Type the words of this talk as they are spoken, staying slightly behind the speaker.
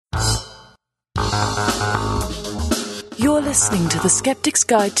You're listening to the Skeptics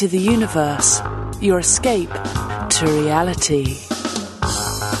Guide to the Universe, your escape to reality.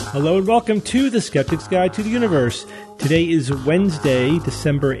 Hello and welcome to the Skeptics Guide to the Universe. Today is Wednesday,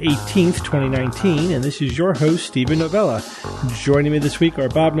 December 18th, 2019, and this is your host, Stephen Novella. Joining me this week are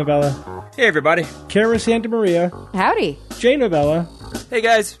Bob Novella. Hey, everybody. Kara Santa Maria. Howdy. Jay Novella. Hey,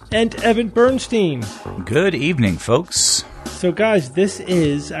 guys. And Evan Bernstein. Good evening, folks. So, guys, this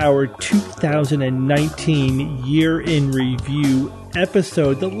is our 2019 Year in Review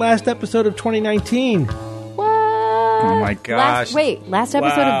episode, the last episode of 2019. What? Oh, my gosh. Last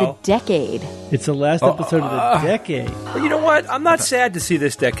episode of the decade. It's the last episode of the decade. Well, you know what? I'm not sad to see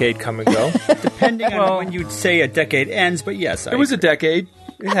this decade come and go, depending on when you'd say a decade ends, but yes. It was a decade.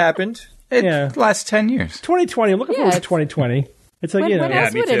 It happened. It lasts 10 years. 2020. I'm looking forward to 2020. It's like, when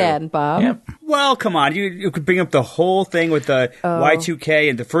else would it end, Bob? Yep. Well, come on. You could bring up the whole thing with the Y2K,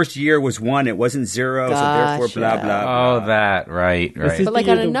 and the first year was 1. It wasn't 0, so therefore blah, blah, blah. Oh, that. Right. But like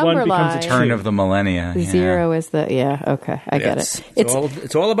on a number line. Turn of the millennia. Zero is the, okay, I get it.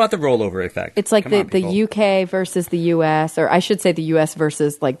 It's all about the rollover effect. It's like the UK versus the US, or I should say the US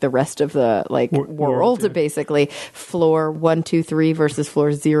versus like the rest of the world, basically. Floor 1, 2, 3 versus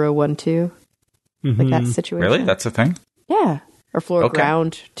floor 0, 1, 2. Like that situation. Really? That's a thing? Yeah. Or floor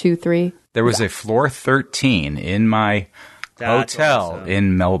ground 2, 3. There was a floor 13 in my hotel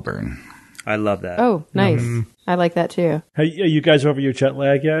in Melbourne. I love that. Oh, nice. I like that too. Are you guys over your jet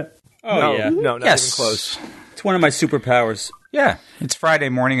lag yet? Oh, yeah. No, not even close. It's one of my superpowers. Yeah. It's Friday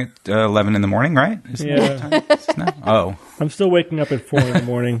morning at 11 in the morning, right? Yeah. I'm still waking up at 4 in the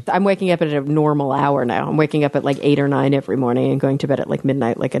morning. I'm waking up at a normal hour now. I'm waking up at like 8 or 9 every morning and going to bed at like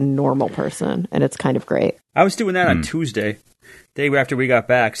midnight like a normal person. And it's kind of great. I was doing that on Tuesday, day after we got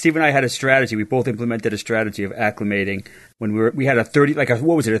back. Steve and I had a strategy. We both implemented a strategy of acclimating when we had a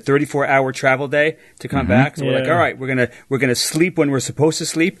 34-hour travel day to come back. So we're like, all right, we're gonna sleep when we're supposed to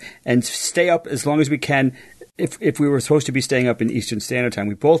sleep and stay up as long as we can. If we were supposed to be staying up in Eastern Standard Time,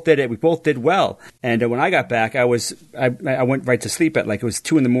 we both did it. We both did well. And when I got back, I went right to sleep at it was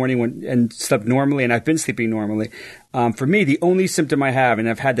 2 in the morning and slept normally. And I've been sleeping normally. For me, the only symptom I have, and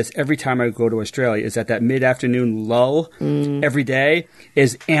I've had this every time I go to Australia, is that mid-afternoon lull every day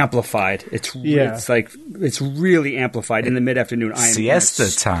is amplified. It's really amplified in the mid-afternoon.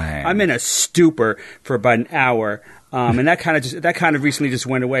 Siesta time. I'm in a stupor for about an hour, and that kind of recently just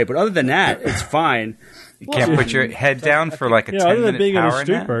went away. But other than that, it's fine. You can't put your head down for like a 10-minute power other than being in a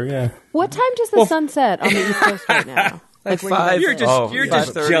stupor, nap? What time does the sun set on the East Coast right now? Like 5. You're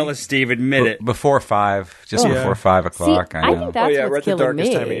just jealous, Steve. Admit it. Before 5. Before 5 o'clock. See, I think that's we're what's at the killing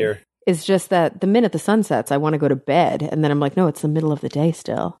darkest me. time of year. It's just that the minute the sun sets, I want to go to bed. And then I'm like, no, it's the middle of the day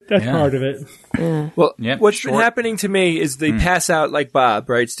still. That's part of it. Yeah. Well, what's been happening to me is they pass out like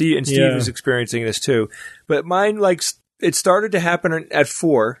Bob, right? Steve was experiencing this too. But mine, it started to happen at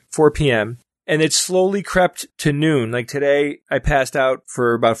 4 p.m., and it slowly crept to noon. Like today, I passed out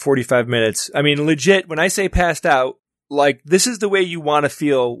for about 45 minutes. I mean, legit, when I say passed out, like this is the way you want to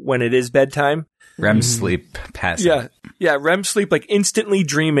feel when it is bedtime. REM sleep, pass out. Yeah, REM sleep, like instantly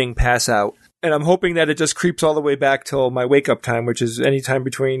dreaming, pass out. And I'm hoping that it just creeps all the way back till my wake-up time, which is anytime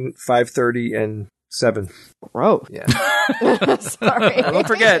between 5:30 and 7. Gross. Yeah. Sorry. Don't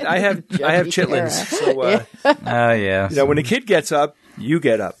forget, I have chitlins. So, when a kid gets up, you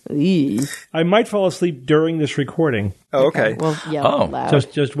get up. I might fall asleep during this recording. Oh, okay. Well, yell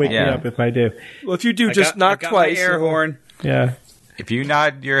loud. Just wake me up if I do. Well, if you do, just knock twice. My air horn. Yeah. If you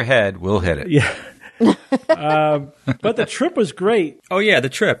nod your head, we'll hit it. Yeah. But the trip was great. Oh, yeah, the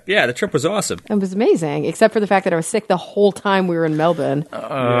trip. Yeah, the trip was awesome. It was amazing, except for the fact that I was sick the whole time we were in Melbourne.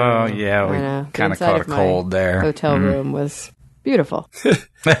 Oh, yeah. We kind of caught a cold there. Hotel room was beautiful.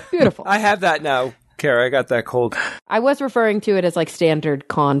 Beautiful. I have that now, Kara. I got that cold. I was referring to it as like standard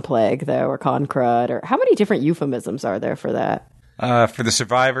con plague, though, or con crud. Or how many different euphemisms are there for that? For the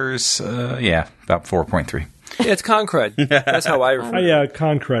survivors, about 4.3. Yeah, it's con crud. That's how I refer. Yeah,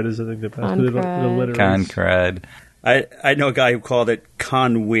 con crud is I think the best. Con crud. I know a guy who called it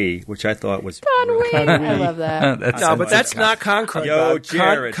con-wee, which I thought was con-wee. I love that. But that's not con crud. Yo,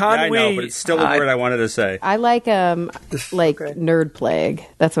 Jared. I know, but it's still a word I wanted to say. I like nerd plague.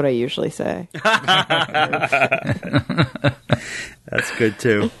 That's what I usually say. That's good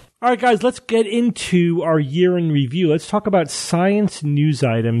too. All right, guys, let's get into our year in review. Let's talk about science news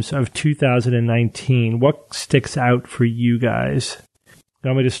items of 2019. What sticks out for you guys? You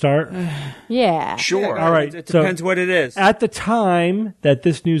want me to start? Yeah. Sure. All right. It depends what it is. At the time that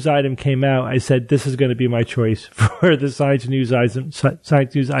this news item came out, I said this is going to be my choice for the science news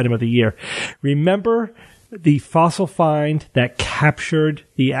item of the year. Remember the fossil find that captured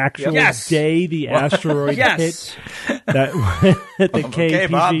the actual day the asteroid hit that at the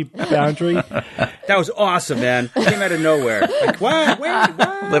KPG boundary. That was awesome, man. It came out of nowhere. Like, what? Wait,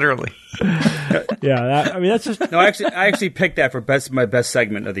 what? Literally. That's just no. I actually picked that for my best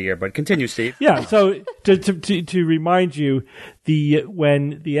segment of the year. But continue, Steve. Yeah. So to remind you,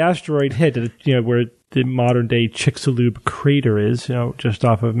 when the asteroid hit, where the modern day Chicxulub crater is, just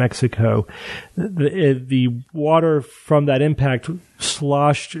off of Mexico, the water from that impact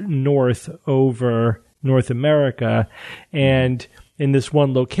sloshed north over North America, and in this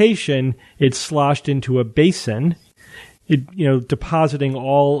one location, it sloshed into a basin. Depositing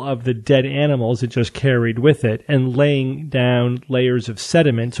all of the dead animals it just carried with it and laying down layers of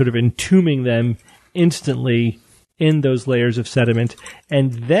sediment, sort of entombing them instantly in those layers of sediment.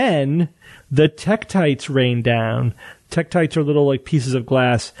 And then the tektites rained down. Tektites are little pieces of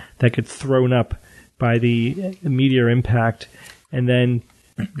glass that get thrown up by the meteor impact. And then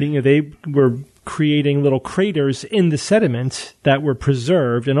they were creating little craters in the sediment that were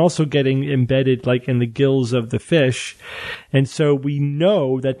preserved and also getting embedded in the gills of the fish. And so we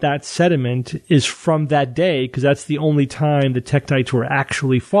know that sediment is from that day because that's the only time the tektites were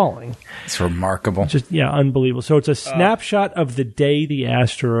actually falling. It's remarkable. Unbelievable. So it's a snapshot of the day the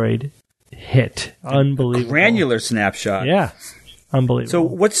asteroid hit. Unbelievable. Granular snapshot. Yeah.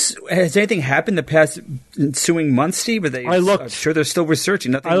 Unbelievable. So has anything happened the past ensuing months, Steve? I looked. I'm sure they're still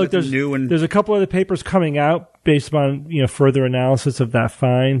researching. Nothing new. There's a couple other papers coming out based upon further analysis of that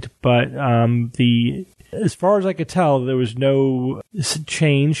find, but as far as I could tell, there was no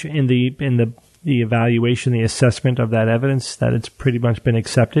change in the evaluation, the assessment of that evidence. That it's pretty much been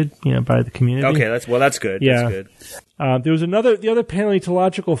accepted, by the community. Okay, that's good. Yeah. That's good. There was the other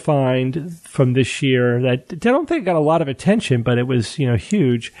paleontological find from this year that I don't think got a lot of attention, but it was,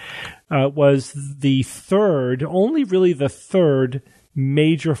 huge, was the third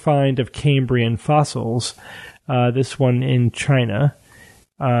major find of Cambrian fossils, this one in China.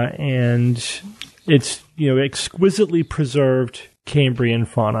 And it's, exquisitely preserved Cambrian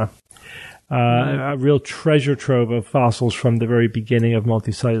fauna. A real treasure trove of fossils from the very beginning of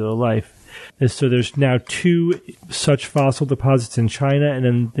multicellular life. So there's now 2 such fossil deposits in China, and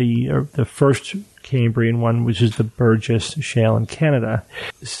then the first Cambrian one, which is the Burgess Shale in Canada.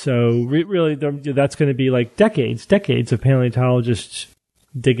 So really, that's going to be decades of paleontologists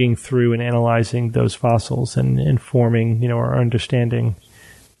digging through and analyzing those fossils and informing our understanding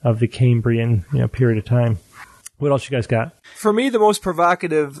of the Cambrian period of time. What else you guys got? For me, the most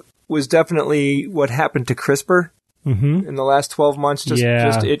provocative was definitely what happened to CRISPR. Mm-hmm. In the last 12 months,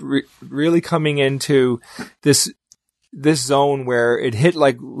 really coming into this zone where it hit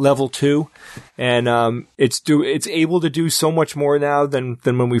level 2, and it's able to do so much more now than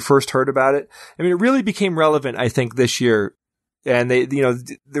when we first heard about it. I mean, it really became relevant, I think, this year. And the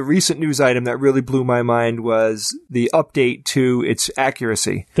recent news item that really blew my mind was the update to its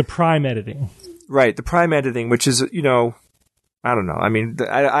accuracy. The prime editing, right? The prime editing, which is I don't know. I mean,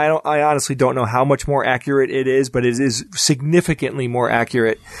 I honestly don't know how much more accurate it is, but it is significantly more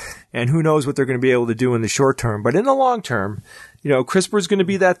accurate. And who knows what they're going to be able to do in the short term. But in the long term, CRISPR is going to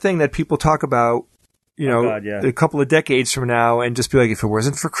be that thing that people talk about, a couple of decades from now and just be like, if it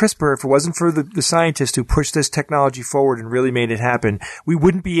wasn't for CRISPR, if it wasn't for the scientists who pushed this technology forward and really made it happen, we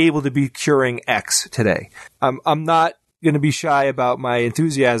wouldn't be able to be curing X today. I'm not going to be shy about my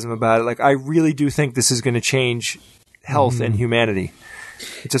enthusiasm about it. I really do think this is going to change health and humanity.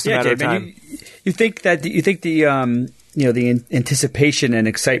 It's just a matter of time. You think the anticipation and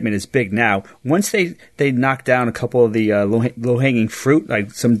excitement is big now. Once they knock down a couple of the low hanging fruit,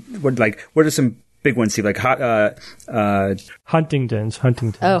 what are some big ones, Steve? Huntington's.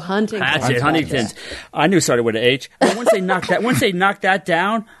 Oh, Huntington's. That's it, Huntington's. I knew it started with an H. But once they knock that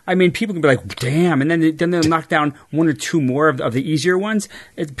down, I mean, people can be like, damn, and then they'll knock down 1 or 2 more of the easier ones.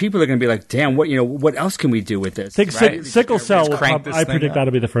 People are going to be like, damn, what else can we do with this? Sickle cell. I predict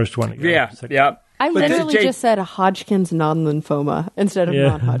that'll be the first one. Yeah. I literally just said a Hodgkin's non-lymphoma instead of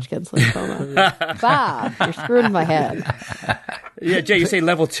non-Hodgkin's lymphoma. Bob, you're screwing my head. Yeah, Jay, you say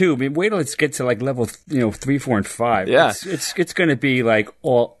level 2. I mean, wait till it gets to level 3, 4, and 5. Yeah, it's going to be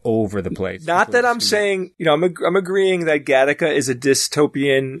all over the place. Not that I'm saying, I'm agreeing that Gattaca is a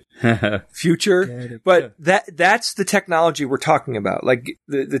dystopian future, but that's the technology we're talking about.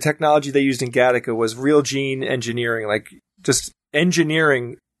 The technology they used in Gattaca was real gene engineering, just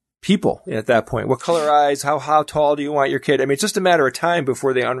engineering people at that point. What color eyes? How tall do you want your kid? I mean, it's just a matter of time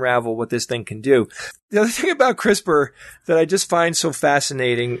before they unravel what this thing can do. The other thing about CRISPR that I just find so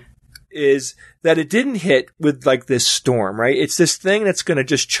fascinating is that it didn't hit with like this storm, right? It's this thing that's going to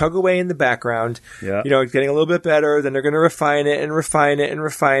just chug away in the background. Yeah. It's getting a little bit better. Then they're going to refine it and refine it and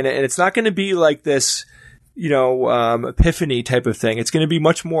refine it. And it's not going to be like this, epiphany type of thing. It's going to be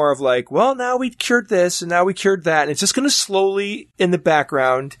much more of like, well, now we cured this and now we cured that. And it's just going to slowly in the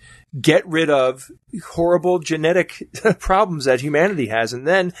background get rid of horrible genetic problems that humanity has. And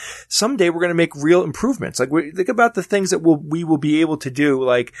then someday we're going to make real improvements. Like think about the things that we will be able to do.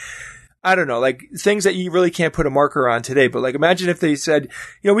 Like, I don't know, like things that you really can't put a marker on today. But like, imagine if they said,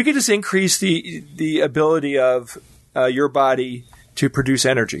 we could just increase the ability of your body to produce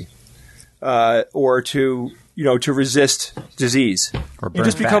energy, or to resist disease, or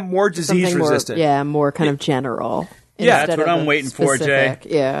just become more disease resistant. More kind of general. Yeah, that's what I'm waiting for, Jay.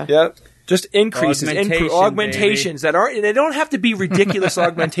 Yeah. Yep. Just increases, augmentations that aren't. They don't have to be ridiculous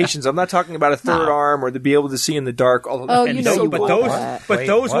augmentations. I'm not talking about a third arm or to be able to see in the dark.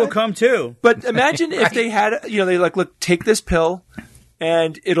 Those will come too. But imagine if they had, they like, look, take this pill,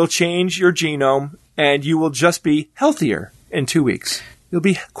 and it'll change your genome, and you will just be healthier in 2 weeks. You'll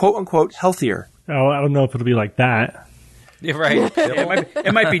be quote unquote healthier. Oh, I don't know if it'll be like that. Yeah, right.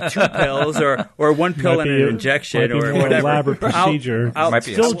 It might be 2 pills or 1 pill and an injection or whatever. Elaborate procedure.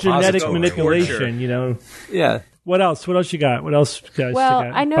 Still genetic manipulation, Yeah. What else? What else you got? What else, guys?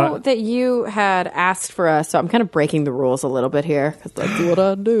 Well, I know that you had asked for us, so I'm kind of breaking the rules a little bit here, because that's what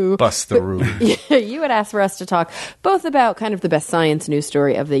I do. Bust the rules. You had asked for us to talk both about kind of the best science news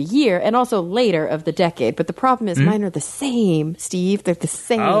story of the year and also later of the decade. But the problem is mine are the same, Steve. They're the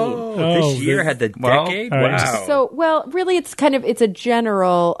same. This year had the decade? Wow. So, really, it's a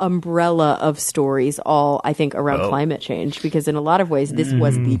general umbrella of stories, all, I think, around climate change, because in a lot of ways, this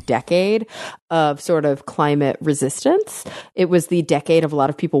was the decade of sort of climate resistance. It was the decade of a lot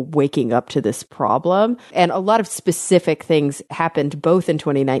of people waking up to this problem. And a lot of specific things happened both in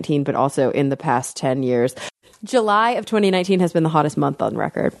 2019, but also in the past 10 years. July of 2019 has been the hottest month on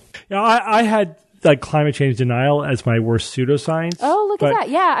record. Yeah, I had like climate change denial as my worst pseudoscience. Oh, look at that.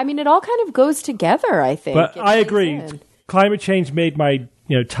 Yeah, I mean, it all kind of goes together, I think. But I agree. Climate change made my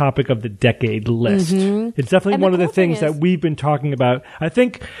topic of the decade list. It's definitely one of the things that we've been talking about. I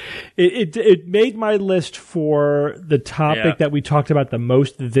think it made my list for the topic that we talked about the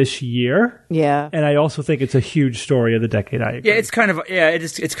most this year. Yeah. And I also think it's a huge story of the decade. I agree. Yeah, it's kind of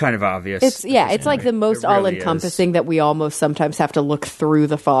obvious. It's like the most all-encompassing that we almost sometimes have to look through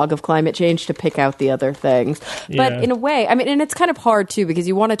the fog of climate change to pick out the other things. But in a way, I mean, and it's kind of hard too, because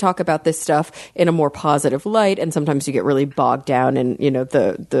you want to talk about this stuff in a more positive light, and sometimes you get really bogged down in,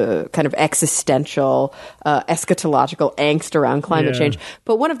 the kind of existential, eschatological angst around climate change.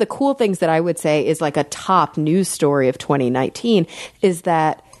 But one of the cool things that I would say is like a top news story of 2019 is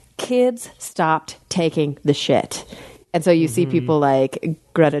that kids stopped taking the shit. And so you see people like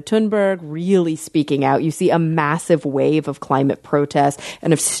Greta Thunberg really speaking out. You see a massive wave of climate protests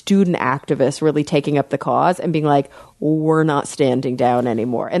and of student activists really taking up the cause and being like, we're not standing down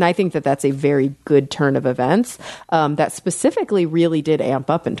anymore. And I think that that's a very good turn of events that specifically really did amp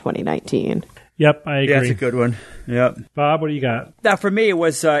up in 2019. Yep, I agree. Yeah, that's a good one. Yep. Bob, what do you got? Now, for me, it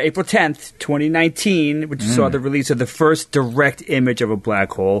was April 10th, 2019, which saw the release of the first direct image of a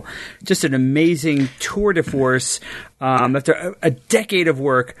black hole. Just an amazing tour de force. After a decade of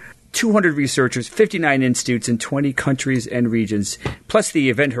work, 200 researchers, 59 institutes in 20 countries and regions, plus the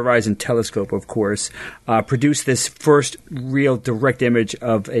Event Horizon Telescope, of course, produced this first real direct image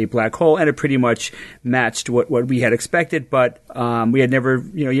of a black hole, and it pretty much matched what we had expected, but we had never,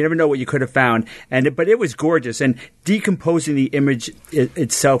 you never know what you could have found. But it was gorgeous, and decomposing the image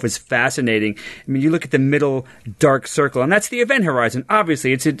itself is fascinating. I mean, you look at the middle dark circle, and that's the Event Horizon.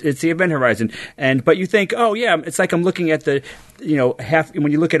 Obviously, it's the Event Horizon, but you think, oh yeah, it's like I'm looking at the, half,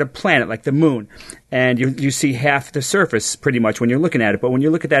 when you look at a planet like the moon, and you see half the surface pretty much when you're looking at it. But when you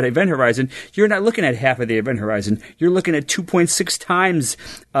look at that event horizon, you're not looking at half of the event horizon. You're looking at 2.6 times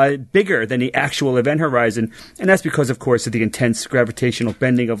bigger than the actual event horizon. And that's because, of course, of the intense gravitational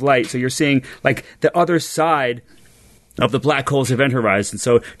bending of light. So you're seeing like the other side of the black hole's event horizon.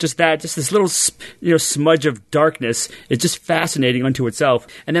 So just this little, smudge of darkness is just fascinating unto itself.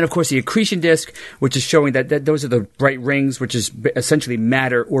 And then, of course, the accretion disk, which is showing that those are the bright rings, which is essentially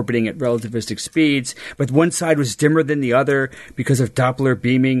matter orbiting at relativistic speeds. But one side was dimmer than the other because of Doppler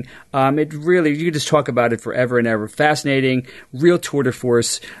beaming. It really, you could just talk about it forever and ever. Fascinating, real tour de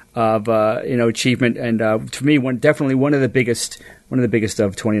force of, achievement. And to me, definitely one of the biggest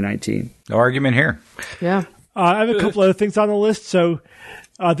of 2019. No argument here. Yeah. I have a couple other things on the list. So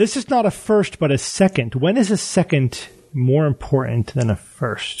this is not a first, but a second. When is a second more important than a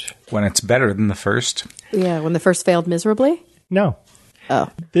first? When it's better than the first. Yeah, when the first failed miserably? No.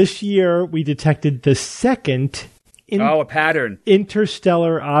 This year, we detected the second a pattern.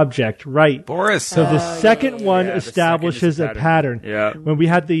 Interstellar object, right. Boris. So the second one establishes a pattern. Yeah. When we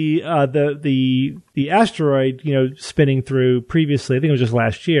had the asteroid, spinning through previously, I think it was just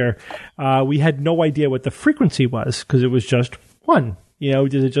last year, we had no idea what the frequency was because it was just one.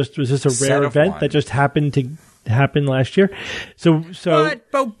 Was this a rare event that just happened to happen last year?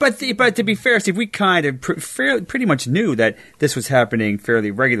 But to be fair, Steve, we kind of pretty much knew that this was happening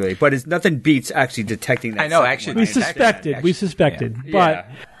fairly regularly. But it's nothing beats actually detecting that. I know. Actually, we suspected. But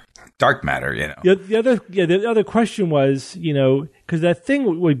dark matter. The other question was, because that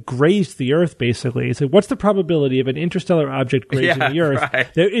thing would graze the Earth basically. So what's the probability of an interstellar object grazing the Earth? Right.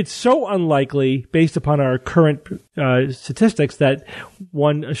 It's so unlikely based upon our current statistics that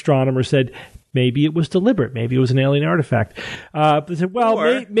one astronomer said, maybe it was deliberate. Maybe it was an alien artifact. They said,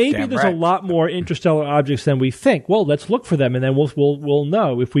 maybe there's a lot more interstellar objects than we think. Well, let's look for them, and then we'll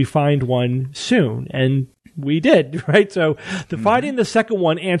know if we find one soon. And we did, right? So finding the second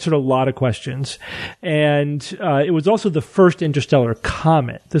one answered a lot of questions. And it was also the first interstellar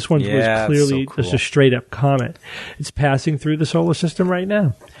comet. This one was clearly just a straight-up comet. It's passing through the solar system right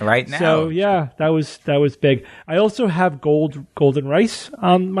now. So, that was big. I also have golden rice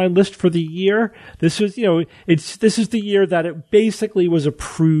on my list for the year. This was, this is the year that it basically was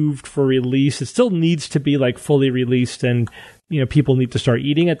approved for release. It still needs to be fully released, and people need to start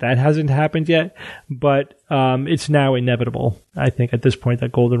eating it. That hasn't happened yet, but it's now inevitable. I think at this point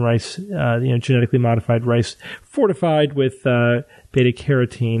that golden rice, genetically modified rice fortified with beta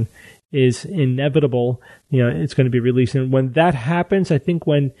carotene, is inevitable. It's going to be released, and when that happens, I think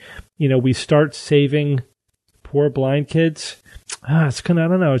when we start saving poor blind kids, it's going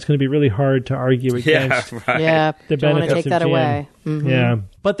to be really hard to argue against. Yeah, right. Yeah, the don't want to take that GM. away. Mm-hmm. Yeah,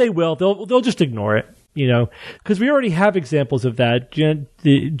 but they will. They'll just ignore it. Because we already have examples of that.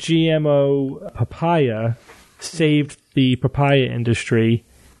 The GMO papaya saved the papaya industry,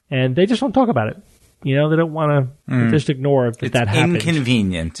 and they just don't talk about it. They don't want to just ignore that happened. It's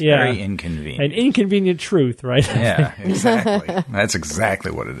inconvenient. Yeah. Very inconvenient. An inconvenient truth, right? Yeah, exactly. That's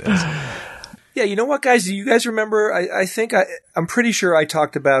exactly what it is. Yeah, you know what, guys? Do you guys remember? I'm pretty sure I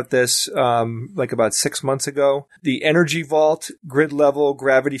talked about this about 6 months ago. The Energy Vault grid level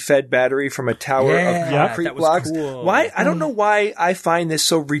gravity fed battery from a tower of concrete blocks. Cool. Why? I don't know why I find this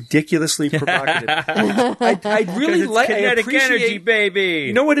so ridiculously provocative. I really like kinetic energy, baby.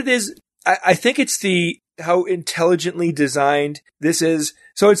 You know what it is? I think it's how intelligently designed this is.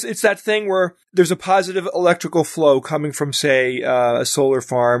 So it's that thing where there's a positive electrical flow coming from, say, a solar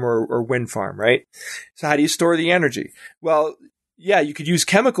farm or wind farm, right? So how do you store the energy? Well, yeah, you could use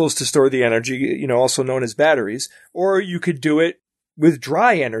chemicals to store the energy, also known as batteries, or you could do it with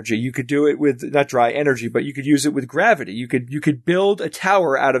dry energy. You could do it with not dry energy, but you could use it with gravity. You could build a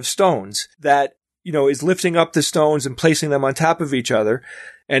tower out of stones that, is lifting up the stones and placing them on top of each other.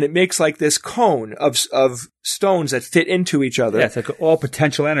 And it makes this cone of stones that fit into each other. Yeah, it's all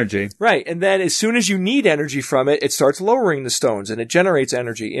potential energy. Right. And then as soon as you need energy from it, it starts lowering the stones and it generates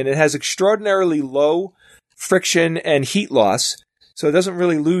energy. And it has extraordinarily low friction and heat loss. So it doesn't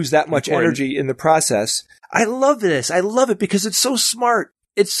really lose that much energy in the process. I love this. I love it because it's so smart.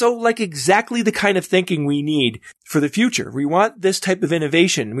 It's so exactly the kind of thinking we need for the future. We want this type of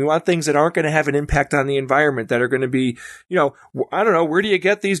innovation. We want things that aren't going to have an impact on the environment, that are going to be, I don't know, where do you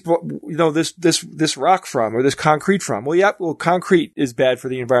get these, this rock from or this concrete from? Well, concrete is bad for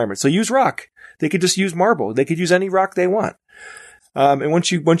the environment. So use rock. They could just use marble. They could use any rock they want. And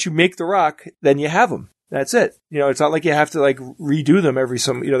once you make the rock, then you have them. That's it. It's not like you have to redo them every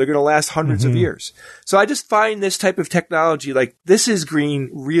they're going to last hundreds of years. So I just find this type of technology, this is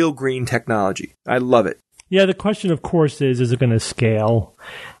real green technology. I love it. Yeah. The question, of course, is it going to scale?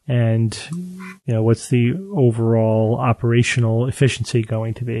 And, what's the overall operational efficiency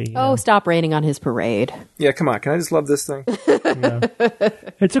going to be? Stop raining on his parade. Yeah. Come on. Can I just love this thing?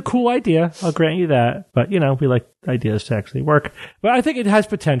 It's a cool idea. I'll grant you that. But, we like ideas to actually work. But I think it has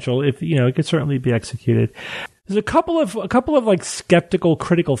potential if, it could certainly be executed. There's a couple of skeptical,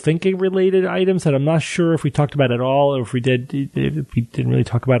 critical thinking related items that I'm not sure if we talked about at all, or if we didn't really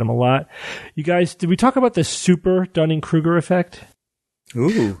talk about them a lot. You guys, did we talk about the super Dunning-Kruger effect?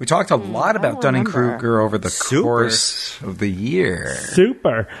 Ooh. We talked a lot about Dunning-Kruger over the course of the year.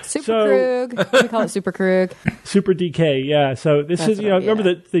 Super Krug. We call it Super Krug. Super DK, yeah. So this is, remember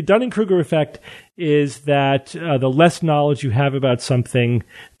that the Dunning-Kruger effect is that the less knowledge you have about something,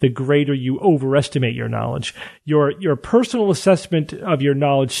 the greater you overestimate your knowledge. Your personal assessment of your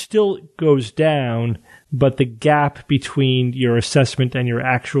knowledge still goes down, but the gap between your assessment and your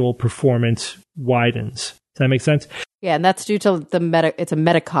actual performance widens. Does that make sense? Yeah, and that's due to it's a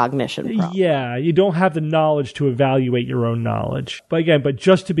metacognition problem. Yeah, you don't have the knowledge to evaluate your own knowledge. But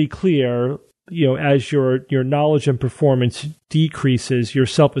just to be clear, as your knowledge and performance decreases, your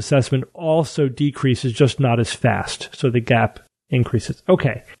self-assessment also decreases, just not as fast. So the gap increases.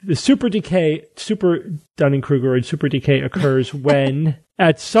 Okay. The super Dunning-Kruger and super decay occurs when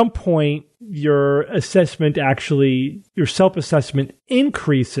at some point your self-assessment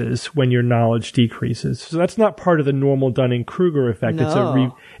increases when your knowledge decreases. So that's not part of the normal Dunning-Kruger effect.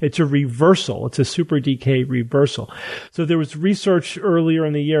 No. It's a reversal. It's a super decay reversal. So there was research earlier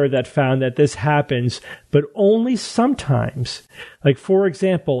in the year that found that this happens, but only sometimes. Like, for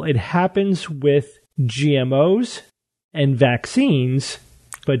example, it happens with GMOs and vaccines,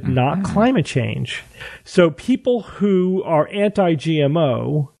 but not climate change. So people who are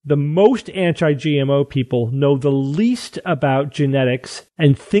anti-GMO, the most anti-GMO people know the least about genetics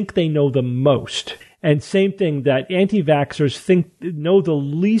and think they know the most. And same thing, that anti-vaxxers know the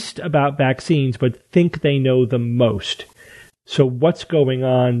least about vaccines, but think they know the most. So what's going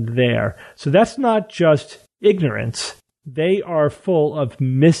on there? So that's not just ignorance. They are full of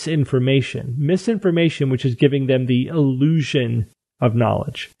misinformation, which is giving them the illusion of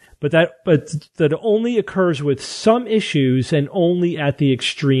knowledge. But that only occurs with some issues and only at the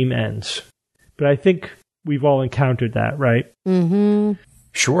extreme ends. But I think we've all encountered that, right? Mm-hmm.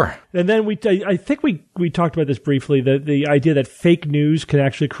 Sure. And then I think we talked about this briefly, the idea that fake news can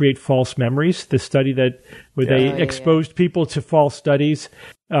actually create false memories. The study where they exposed people to false studies,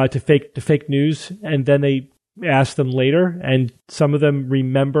 to fake news, and then they asked them later, and some of them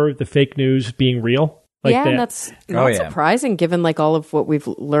remember the fake news being real. And that's not surprising given all of what we've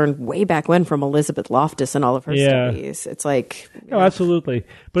learned way back when from Elizabeth Loftus and all of her studies. It's absolutely.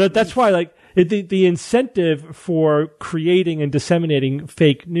 But that's why the incentive for creating and disseminating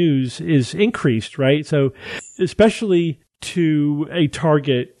fake news is increased, right? So especially to a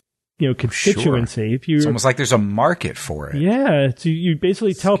target constituency. Sure. It's almost like there's a market for it. Yeah. So you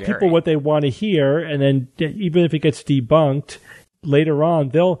basically tell people what they want to hear, and then even if it gets debunked later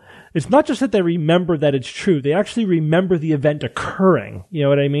on, it's not just that they remember that it's true, they actually remember the event occurring. You know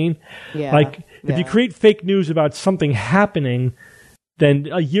what I mean? Yeah. If you create fake news about something happening, then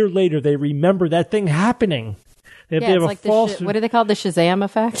a year later they remember that thing happening. If they have it's what do they call the Shazam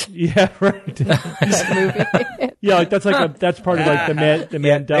effect? Yeah, right. That movie. Yeah, that's part of the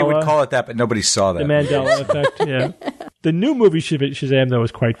Mandela. They would call it that, but nobody saw that. The Mandela effect. Yeah. The new movie Shazam though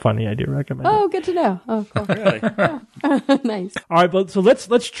is quite funny. I do recommend it. Oh, good to know. Oh, cool. Really? Nice. All right, so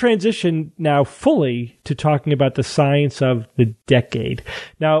let's transition now fully to talking about the science of the decade.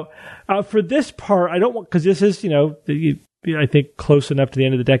 Now, for this part, I don't want, because this is I think close enough to the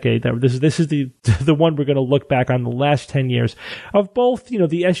end of the decade that this is the one we're going to look back on the last 10 years of both, the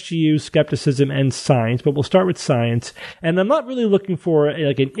SGU, skepticism, and science. But we'll start with science. And I'm not really looking for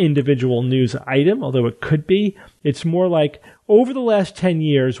an individual news item, although it could be. It's more like over the last 10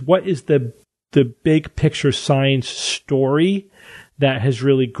 years, what is the big picture science story that has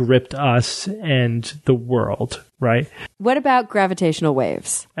really gripped us and the world, right? What about gravitational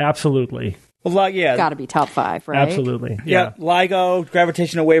waves? Absolutely. Well, yeah. Got to be top 5, right? Absolutely. Yeah. LIGO,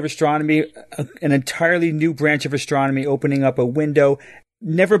 gravitational wave astronomy, an entirely new branch of astronomy, opening up a window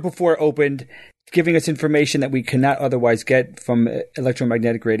never before opened, giving us information that we cannot otherwise get from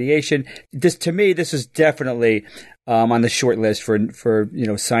electromagnetic radiation. To me, this is definitely on the short list for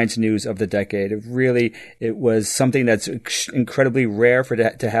science news of the decade. It was something that's incredibly rare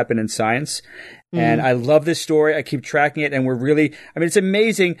to happen in science. And I love this story. I keep tracking it, and it's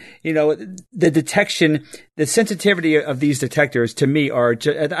amazing, the detection, the sensitivity of these detectors to me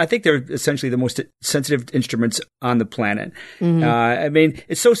I think they're essentially the most sensitive instruments on the planet. Mm-hmm.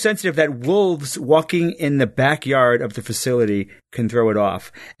 It's so sensitive that wolves walking in the backyard of the facility can throw it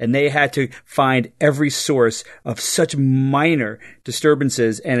off. And they had to find every source of such minor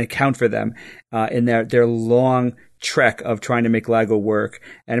disturbances and account for them in their long trek of trying to make LIGO work.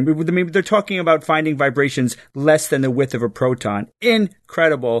 And they're talking about finding vibrations less than the width of a proton.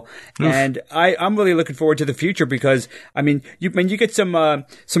 Incredible. Oof. And I'm really looking forward to the future because, you get some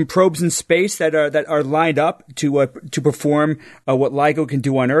probes in space that are lined up to perform what LIGO can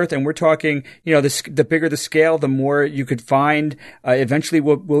do on Earth. And we're talking, the bigger the scale, the more you could find. Eventually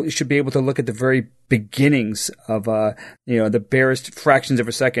we should be able to look at the very beginnings of, the barest fractions of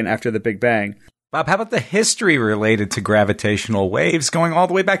a second after the Big Bang. Bob, how about the history related to gravitational waves going all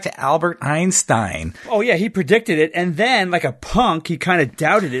the way back to Albert Einstein? Oh, yeah, he predicted it, and then, like a punk, he kind of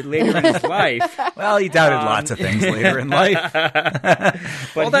doubted it later in his life. Well, he doubted lots of things later in life. But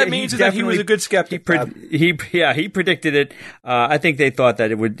all that means is that he was a good skeptic. He predicted it. I think they thought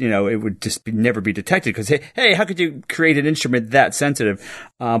that it would just never be detected because, hey, how could you create an instrument that sensitive?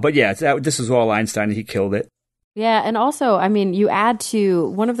 But yeah, this was all Einstein, and he killed it. Yeah, and also, I mean, you add to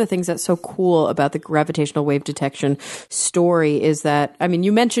one of the things that's so cool about the gravitational wave detection story is that, I mean,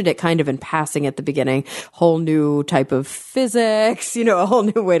 you mentioned it kind of in passing at the beginning, whole new type of physics, a whole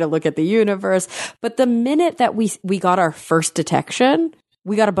new way to look at the universe. But the minute that we got our first detection,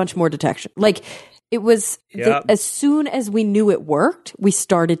 we got a bunch more detection. Like, it was as soon as we knew it worked, we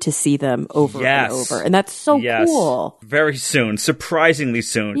started to see them over and over. And that's so cool. Very soon. Surprisingly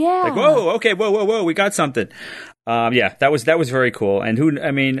soon. Yeah. Like, whoa, we got something. That was very cool.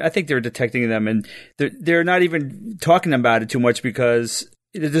 And I think they're detecting them and they're not even talking about it too much because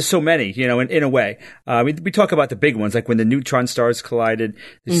there's so many, in a way. We talk about the big ones, like when the neutron stars collided,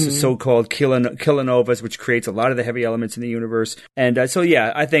 this so-called kilonovas, which creates a lot of the heavy elements in the universe. And I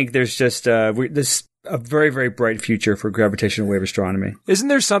think there's just this a very, very bright future for gravitational wave astronomy. Isn't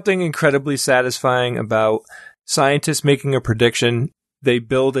there something incredibly satisfying about scientists making a prediction, they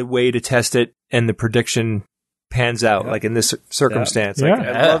build a way to test it, and the prediction pans out, like in this circumstance?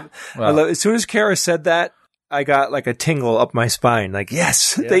 Yeah. I love, as soon as Kara said that, I got like a tingle up my spine. Like,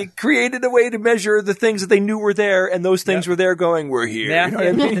 yes, they created a way to measure the things that they knew were there, and those things were there going, we're here. Math, you know what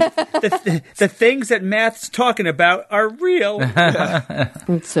I mean? the things that math's talking about are real.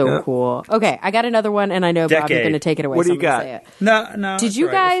 It's so cool. Okay, I got another one, and I know, Bob, you're going to take it away. What do you got? Say it. No. Did you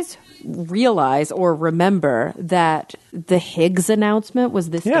guys realize or remember that the Higgs announcement was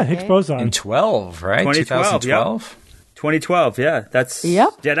this decade? Higgs boson. In 12, right? 2012? Yep. 2012, that was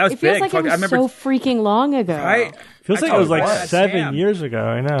it feels big. like it was so freaking long ago. Right? Feels like it was like 7 years ago.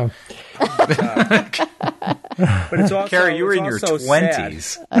 I know. But it's also Carrie, you were in your 20s.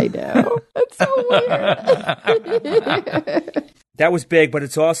 Sad. I know. That's so weird. That was big, but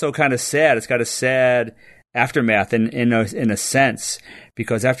it's also kind of sad. It's got a sad aftermath in a sense,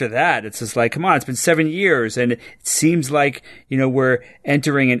 because after that it's just like, come on, it's been 7 years, and it seems like we're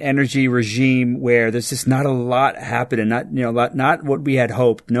entering an energy regime where there's just not a lot happening, not what we had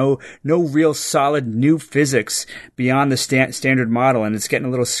hoped, no real solid new physics beyond the standard model, and it's getting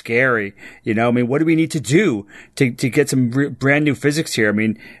a little scary. What do we need to do to get some brand new physics here? I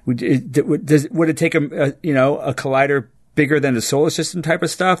mean, would it take a collider bigger than the solar system type of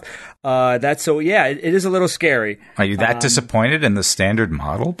stuff? It is a little scary. Are you that disappointed in the standard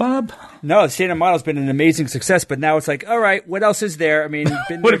model, Bob? No, the standard model has been an amazing success, but now it's like, all right, what else is there? I mean,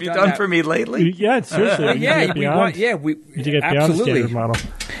 what have you done for me lately? Yeah, seriously. We get beyond the standard model.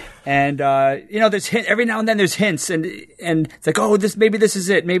 And there's every now and then there's hints, and it's like, oh, maybe this is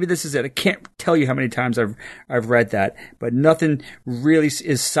it. I can't tell you how many times I've read that, but nothing really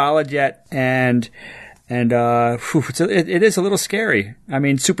is solid yet, and it is a little scary. I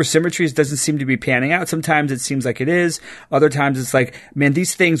mean, supersymmetries doesn't seem to be panning out. Sometimes it seems like it is. Other times it's like, man,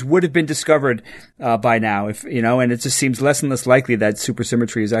 these things would have been discovered by now, and it just seems less and less likely that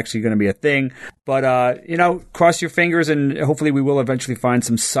supersymmetry is actually going to be a thing. But cross your fingers, and hopefully we will eventually find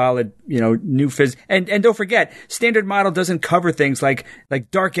some solid, new physics. And don't forget, standard model doesn't cover things like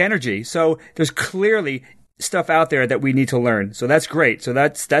dark energy. So there's clearly stuff out there that we need to learn. So that's great. So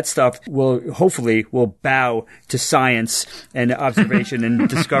that stuff will bow to science and observation and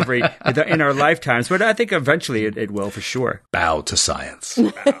discovery in our lifetimes. But I think eventually it will, for sure. Bow to science.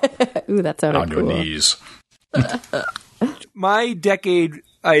 Ooh, that sounded cool. On your knees. My decade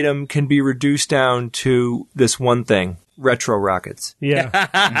item can be reduced down to this one thing: retro rockets.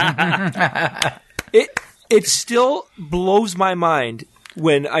 Yeah. It still blows my mind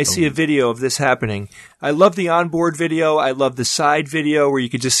when I see a video of this happening. I love the onboard video. I love the side video where you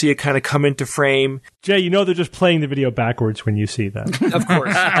could just see it kind of come into frame. Jay, they're just playing the video backwards when you see that. Of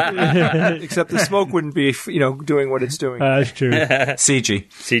course. Except the smoke wouldn't be, doing what it's doing. That's true. CG,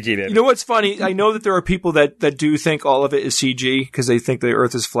 baby. You know what's funny? I know that there are people that do think all of it is CG because they think the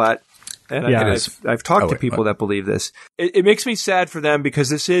Earth is flat. And I've talked to people that believe this. It makes me sad for them because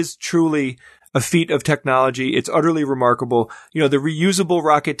this is truly a feat of technology. It's utterly remarkable. The reusable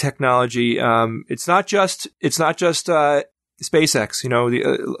rocket technology. It's not just SpaceX.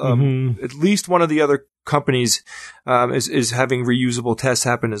 At least one of the other companies is having reusable tests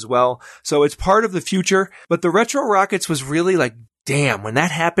happen as well. So it's part of the future. But the retro rockets was really like damn, when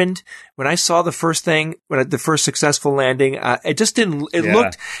that happened, when I saw the first thing, the first successful landing, it just didn't, it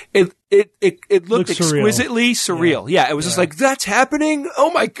looked exquisitely surreal. Yeah. It was just like, that's happening.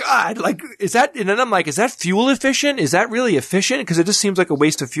 Oh my God. Like, is that, and then I'm like, is that fuel efficient? Is that really efficient? Cause it just seems like a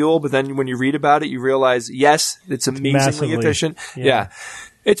waste of fuel. But then when you read about it, you realize, yes, it's amazingly massively efficient. Yeah.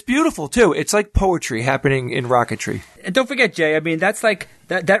 It's beautiful too. It's like poetry happening in rocketry. And don't forget, Jay, I mean, that's like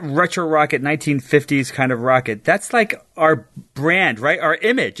that retro rocket, 1950s kind of rocket. That's like our brand, right? Our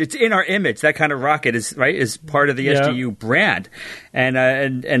image. It's in our image. That kind of rocket is part of the SDU brand. And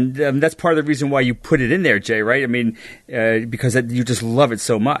that's part of the reason why you put it in there, Jay, right? I mean, because you just love it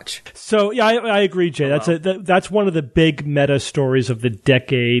so much. So, yeah, I agree, Jay. That's one of the big meta stories of the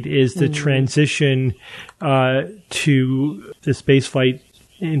decade is the transition to the spaceflight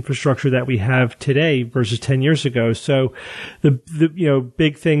infrastructure that we have today versus 10 years ago. So the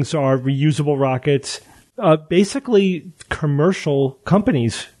big things are reusable rockets, basically commercial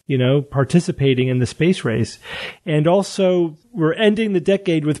companies, participating in the space race. And also we're ending the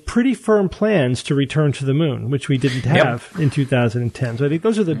decade with pretty firm plans to return to the moon, which we didn't have in 2010. So I think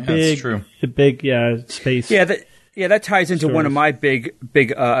those are the big space. Yeah, that ties into one of my big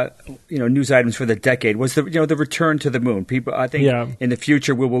news items for the decade was the return to the moon. People, I think, in the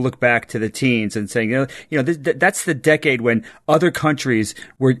future we will look back to the teens and saying, that's the decade when other countries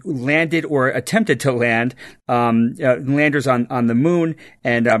were landed or attempted to land landers on the moon,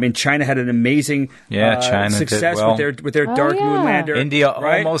 and I mean China had an amazing China success did well. with their dark moon lander. India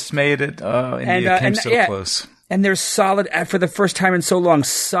almost made it. India came so close. And there's solid, for the first time in so long,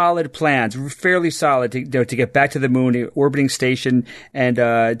 solid plans, fairly solid to get back to the moon, the orbiting station, and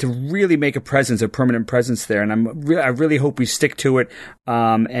to really make a permanent presence there. And I really hope we stick to it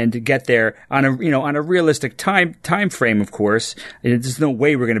and to get there on a realistic time frame. Of course, there's no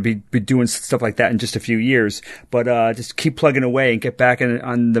way we're going to be doing stuff like that in just a few years. But just keep plugging away and get back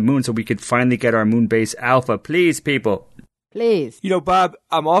on the moon so we could finally get our moon base Alpha, please, people. Please. Bob,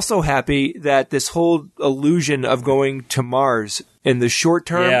 I'm also happy that this whole illusion of going to Mars in the short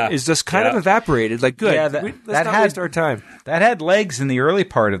term is just kind of evaporated. Like, good. Yeah, let's not waste our time. That had legs in the early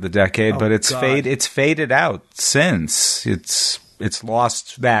part of the decade, but it's faded out since. It's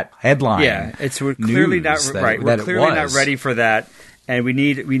lost that headline. Yeah, we're clearly not right. We're clearly not ready for that, and we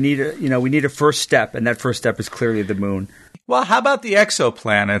need a first step, and that first step is clearly the moon. Well, how about the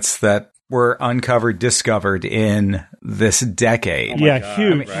exoplanets that were discovered in this decade?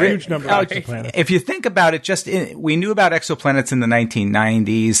 Huge number of exoplanets. If you think about it, we knew about exoplanets in the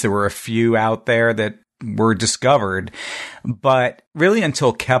 1990s. There were a few out there that were discovered, but really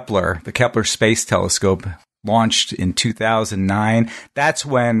until Kepler, the Kepler Space Telescope, launched in 2009, that's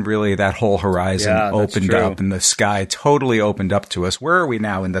when really that whole horizon opened up and the sky totally opened up to us. Where are we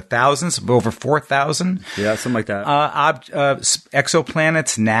now? In the thousands? Over 4,000? Yeah, something like that.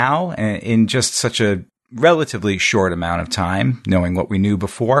 Exoplanets now, in just such a relatively short amount of time, knowing what we knew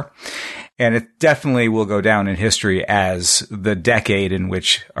before. And it definitely will go down in history as the decade in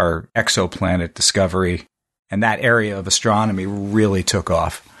which our exoplanet discovery and that area of astronomy really took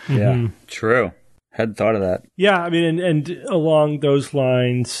off. Yeah, true. Hadn't thought of that. Yeah, I mean, and along those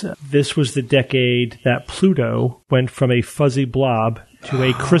lines, this was the decade that Pluto went from a fuzzy blob to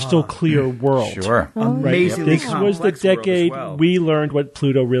a crystal clear world. Sure. Amazingly This was the decade we learned what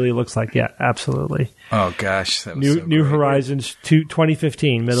Pluto really looks like. Yeah, absolutely. Oh, gosh. That was New Horizons,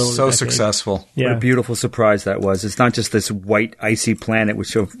 2015, middle of the decade. So successful. Yeah. What a beautiful surprise that was. It's not just this white, icy planet,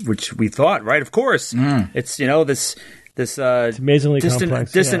 which we thought, right? Of course. It's, this it's amazingly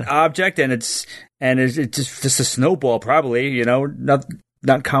distant object, and it's just a snowball, probably.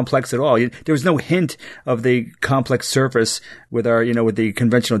 Not complex at all. There was no hint of the complex surface with with the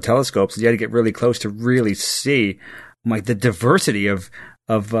conventional telescopes. You had to get really close to really see, the diversity of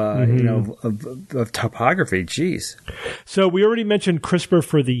topography. Jeez. So we already mentioned CRISPR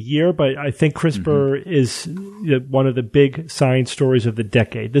for the year, but I think CRISPR is one of the big science stories of the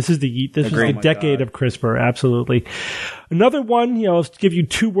decade. This is the decade of CRISPR. Absolutely. Another one, I'll give you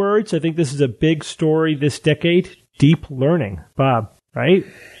two words. I think this is a big story this decade: deep learning. Bob, right?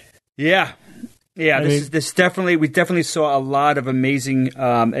 Yeah. Yeah, we definitely saw a lot of amazing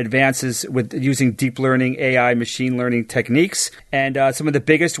advances with using deep learning, AI, machine learning techniques, and some of the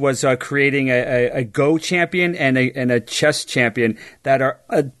biggest was creating a Go champion and a chess champion that are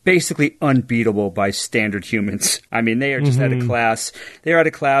basically unbeatable by standard humans. I mean, they are just at a class. They are at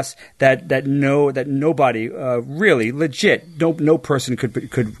a class that nobody really legit no person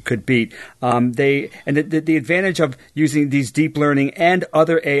could beat. The advantage of using these deep learning and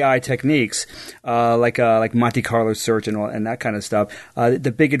other AI techniques like Monte Carlo search and that kind of stuff.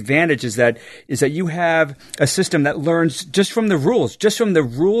 The big advantage is that you have a system that learns just from the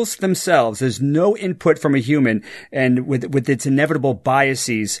rules themselves. There's no input from a human, and with its inevitable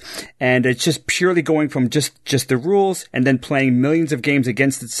biases, and it's just purely going from just the rules and then playing millions of games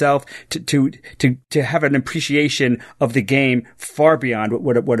against itself to have an appreciation of the game far beyond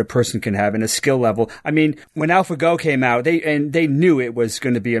what a person can have in a skill level. I mean, when AlphaGo came out, they knew it was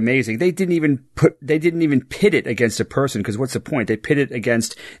going to be amazing. They didn't even pit it against a person, because what's the point? They pit it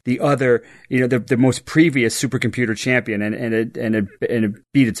against the other, the most previous supercomputer champion, and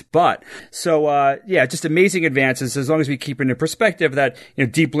it beat its butt. So just amazing advances, as long as we keep in perspective that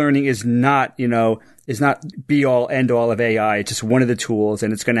deep learning is not be all end all of AI. It's just one of the tools,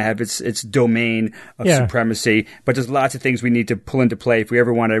 and it's going to have its domain of supremacy. But there's lots of things we need to pull into play if we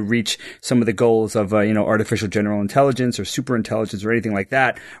ever want to reach some of the goals of artificial general intelligence or super intelligence or anything like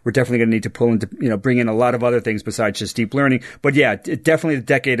that. We're definitely going to need to pull into bring in a lot of other things besides just deep learning. But definitely the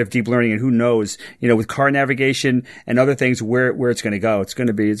decade of deep learning, and who knows, with car navigation and other things where it's going to go.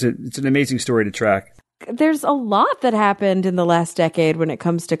 It's an amazing story to track. There's a lot that happened in the last decade when it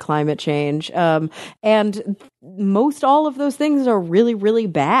comes to climate change. And most all of those things are really, really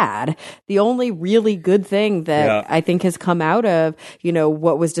bad. The only really good thing that I think has come out of,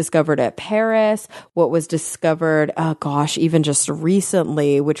 what was discovered at Paris, what was discovered, even just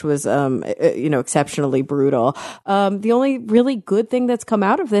recently, which was, exceptionally brutal. The only really good thing that's come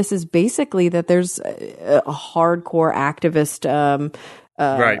out of this is basically that there's a hardcore activist,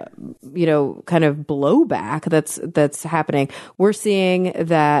 kind of blowback that's happening. We're seeing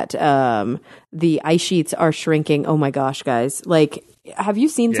that the ice sheets are shrinking. Oh my gosh, guys. Like, have you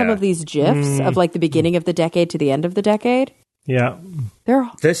seen some of these GIFs of like the beginning of the decade to the end of the decade? Yeah.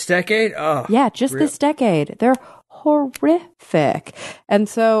 This decade? Oh. Yeah, just this decade. They're horrific. And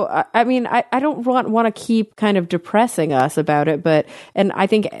so, I mean, I don't want to keep kind of depressing us about it, and I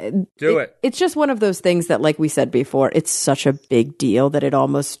think it's just one of those things that, like we said before, it's such a big deal that it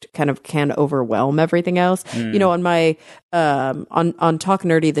almost kind of can overwhelm everything else. On my, on Talk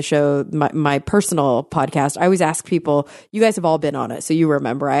Nerdy, the show, my personal podcast, I always ask people, you guys have all been on it, so you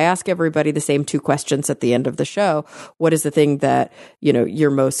remember, I ask everybody the same two questions at the end of the show. What is the thing that,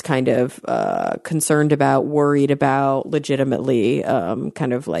 you're most kind of, concerned about, worried about, legitimately,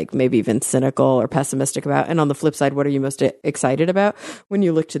 kind of like maybe even cynical or pessimistic about? And on the flip side, what are you most excited about when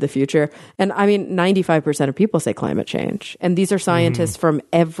you look to the future? And I mean, 95% of people say climate change. And these are scientists from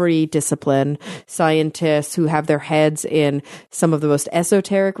every discipline, scientists who have their heads in some of the most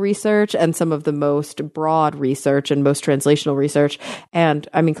esoteric research and some of the most broad research and most translational research. And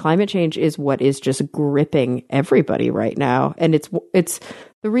I mean, climate change is what is just gripping everybody right now. And it's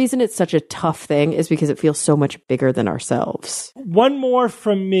the reason it's such a tough thing is because it feels so much bigger than ourselves. One more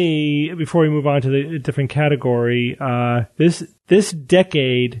from me before we move on to the different category. This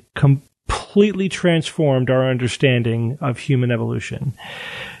decade completely transformed our understanding of human evolution.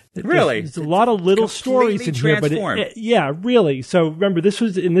 Really? There's a lot of little stories in here, but really. So remember,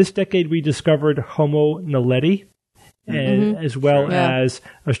 in this decade we discovered Homo naledi, and as well as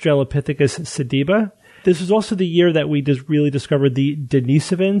Australopithecus sediba. This was also the year that we really discovered the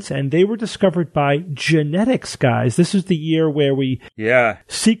Denisovans, and they were discovered by genetics, guys. This is the year where we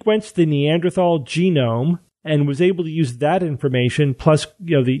sequenced the Neanderthal genome and was able to use that information plus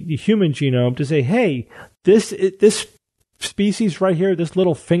the human genome to say, hey, this species right here, this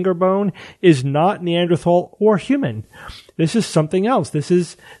little finger bone, is not Neanderthal or human. This is something else. This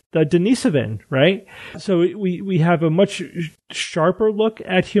is the Denisovan, right? So we have a much sharper look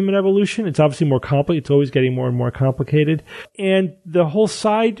at human evolution. It's obviously more complicated. It's always getting more and more complicated. And the whole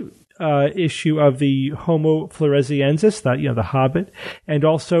side issue of the Homo floresiensis, the Hobbit, and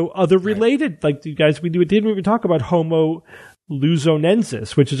also other related, like you guys, we didn't even talk about Homo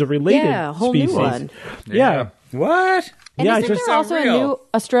luzonensis, which is a related whole species. New one. Yeah. What? And isn't there also a new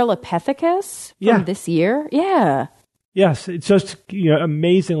Australopithecus from this year? Yeah. Yes, it's just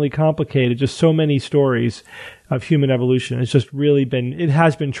amazingly complicated. Just so many stories of human evolution. It's just really it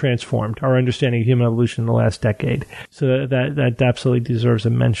has been transformed, our understanding of human evolution in the last decade. So that absolutely deserves a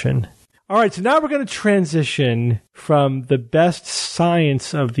mention. All right, so now we're going to transition from the best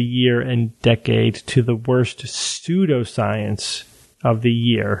science of the year and decade to the worst pseudoscience of the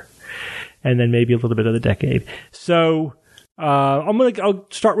year, and then maybe a little bit of the decade. So I'll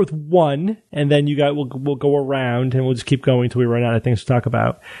start with one, and then we'll go around, and we'll just keep going until we run out of things to talk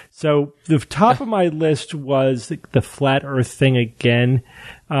about. So the top of my list was the flat Earth thing again,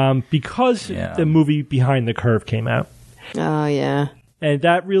 because the movie Behind the Curve came out. Oh yeah. And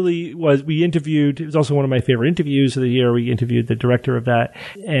that really was, it was also one of my favorite interviews of the year. We interviewed the director of that,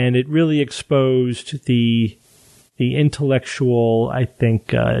 and it really exposed the intellectual, I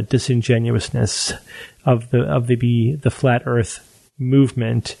think, disingenuousness of the flat Earth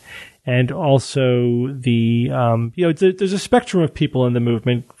movement, and also there's a spectrum of people in the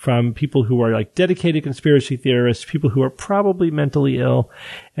movement, from people who are like dedicated conspiracy theorists, people who are probably mentally ill,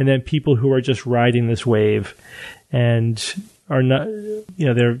 and then people who are just riding this wave and are not,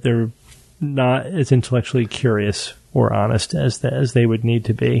 they're not as intellectually curious or honest as they would need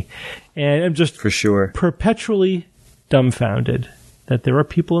to be. And I'm just for sure perpetually dumbfounded that there are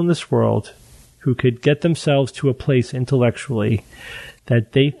people in this world who could get themselves to a place intellectually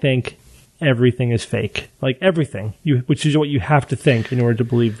that they think everything is fake. Like everything, which is what you have to think in order to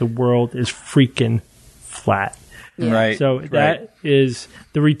believe the world is freaking flat. Yeah. Right. So that is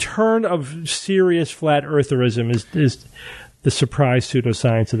the return of serious flat eartherism is the surprise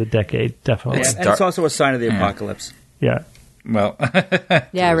pseudoscience of the decade, definitely. And it's also a sign of the apocalypse. Yeah. Well,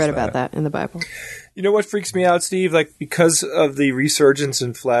 yeah, I read about that in the Bible. You know what freaks me out, Steve? Like, because of the resurgence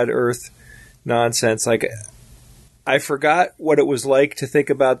in flat Earth nonsense, like, I forgot what it was like to think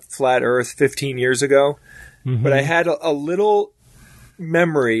about flat Earth 15 years ago, but I had a little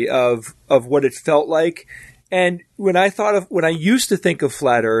memory of what it felt like. And when I used to think of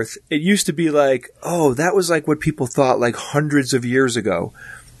flat Earth, it used to be like, oh, that was like what people thought like hundreds of years ago.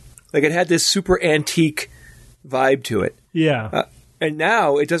 Like, it had this super antique vibe to it. Yeah. And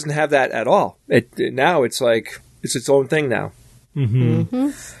now it doesn't have that at all. Now it's like, it's its own thing now.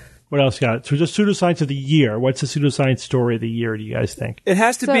 What else you got? So just pseudoscience of the year. What's the pseudoscience story of the year, do you guys think? It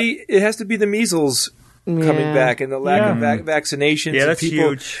has to be the measles coming back and the lack of vaccinations. Yeah, that's and people,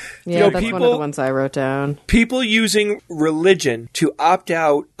 huge. Yeah, that's one of the ones I wrote down. People using religion to opt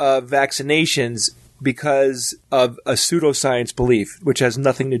out of vaccinations because of a pseudoscience belief, which has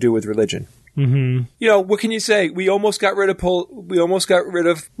nothing to do with religion. What can you say? We almost got rid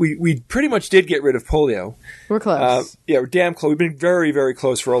of we pretty much did get rid of polio. We're close. We're damn close. We've been very, very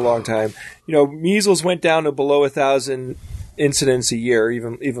close for a long time. Measles went down to below 1,000 incidents a year,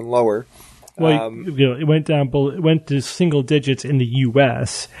 even lower. Well, it went down. It went to single digits in the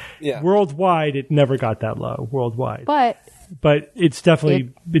U.S. Yeah. Worldwide, it never got that low. Worldwide, but it's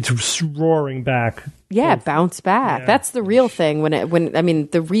definitely it's roaring back. Yeah, bounce back. Yeah. That's the real thing.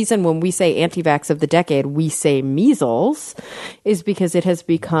 The reason when we say anti-vax of the decade, we say measles, is because it has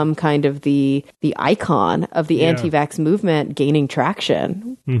become kind of the icon of the anti-vax movement gaining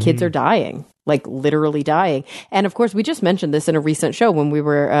traction. Kids are dying. Like literally dying. And of course, we just mentioned this in a recent show when we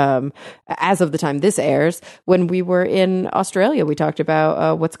were, as of the time this airs, when we were in Australia, we talked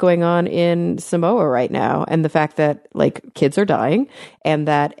about what's going on in Samoa right now and the fact that like kids are dying and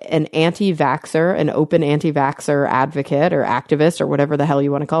that an anti-vaxxer, an open anti-vaxxer advocate or activist or whatever the hell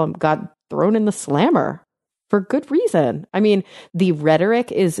you want to call him, got thrown in the slammer. For good reason. I mean, the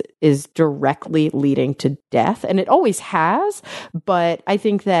rhetoric is directly leading to death, and it always has, but I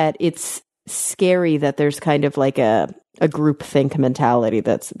think that it's scary that there's kind of like a groupthink mentality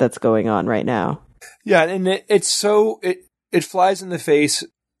that's going on right now. Yeah, and it flies in the face,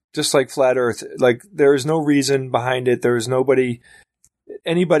 just like flat Earth. Like, there is no reason behind it. There is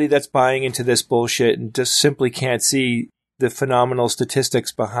anybody that's buying into this bullshit and just simply can't see the phenomenal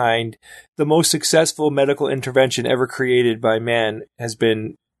statistics behind the most successful medical intervention ever created by man has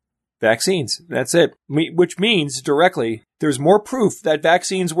been vaccines. That's it. Which means directly there's more proof that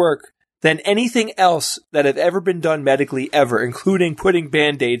vaccines work than anything else that have ever been done medically ever, including putting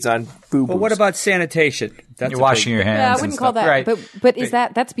Band-Aids on boo-boos. But what about sanitation? You're washing your hands. Yeah, I wouldn't call that. Right.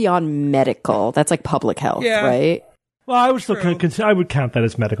 But that's beyond medical. That's like public health, right? Well, I would still I would count that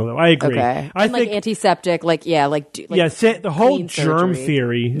as medical, though. I agree. Okay. I think like antiseptic, the whole germ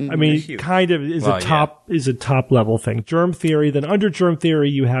theory. I mean, kind of is a top level thing. Germ theory. Then under germ theory,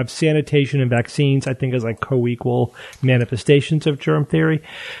 you have sanitation and vaccines. I think as like co-equal manifestations of germ theory,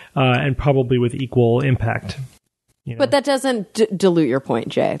 and probably with equal impact. But that doesn't dilute your point,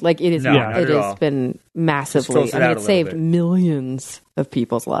 Jay. Like it is. It has been massively. It saved millions of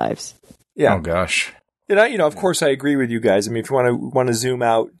people's lives. Yeah. Oh gosh. Of course, I agree with you guys. I mean, if you want to zoom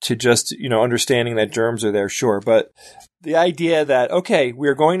out to just, understanding that germs are there, sure. But the idea that, okay,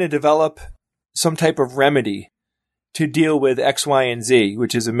 we're going to develop some type of remedy to deal with X, Y, and Z,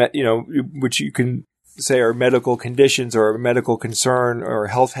 which is which you can say are medical conditions or a medical concern or a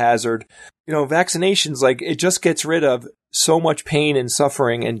health hazard. Vaccinations, like, it just gets rid of so much pain and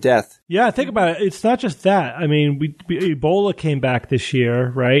suffering and death. Yeah, think about it. It's not just that. I mean, Ebola came back this year,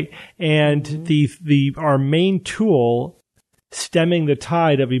 right? And our main tool stemming the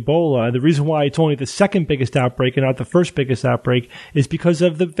tide of Ebola. The reason why it's only the second biggest outbreak and not the first biggest outbreak is because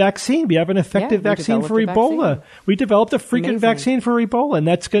of the vaccine. We have an effective vaccine for Ebola. We developed a freaking vaccine for Ebola, and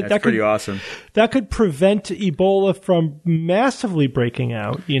that's good. That's pretty awesome. That could prevent Ebola from massively breaking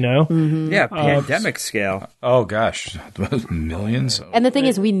out, you know? Mm-hmm. Yeah, pandemic scale. Oh, gosh. Millions. And the thing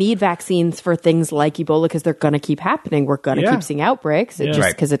is, we need vaccines for things like Ebola because they're going to keep happening. We're going to keep seeing outbreaks just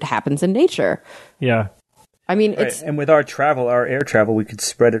because it happens in nature. Yeah. I mean, and with our air travel, we could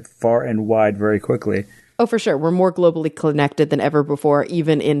spread it far and wide very quickly. Oh, for sure. We're more globally connected than ever before,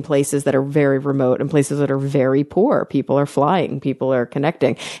 even in places that are very remote and places that are very poor. People are flying. People are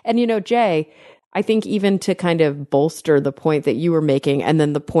connecting. And, you know, Jay, I think even to kind of bolster the point that you were making and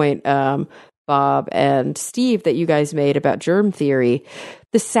then the point Bob and Steve that you guys made about germ theory,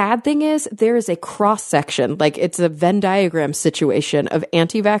 the sad thing is there is a cross-section, like it's a Venn diagram situation of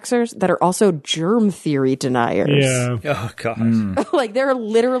anti-vaxxers that are also germ theory deniers. Yeah. Oh, God. Like there are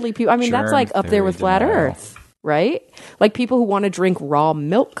literally people, I mean, that's like up there with flat Earth, right? Like people who want to drink raw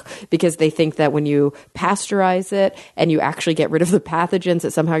milk because they think that when you pasteurize it and you actually get rid of the pathogens,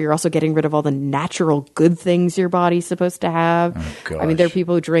 that somehow you're also getting rid of all the natural good things your body's supposed to have. Oh, I mean, there are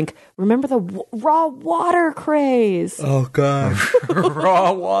people who drink, remember the raw water craze? Oh, God.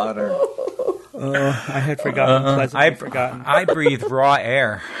 Raw water. I had forgotten. I've forgotten. I breathe raw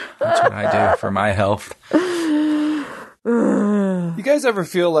air. That's what I do for my health. You guys ever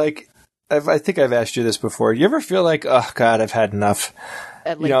feel like, I think I've asked you this before, you ever feel like, oh, God, I've had enough?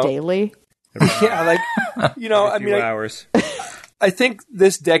 Daily? Yeah, like, you know, I mean, hours. I think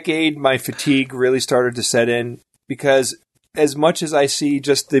this decade, my fatigue really started to set in because as much as I see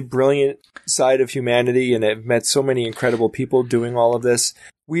just the brilliant side of humanity and I've met so many incredible people doing all of this,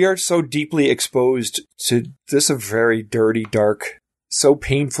 we are so deeply exposed to this a very dirty, dark, so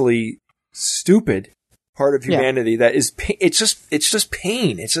painfully stupid part of humanity that is, it's just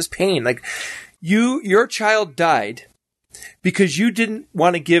pain. It's just pain. Like your child died because you didn't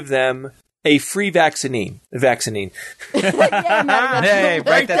want to give them a free vaccine. Hey,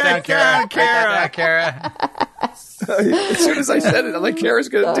 write that down, Kara. Write that down, Kara. As soon as I said it, I'm like, Kara's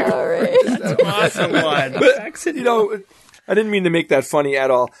going to do it. That's an awesome one. But, you know, I didn't mean to make that funny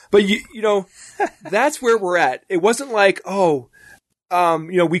at all. But, you know, that's where we're at. It wasn't like, you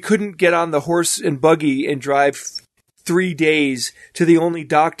know, we couldn't get on the horse and buggy and drive 3 days to the only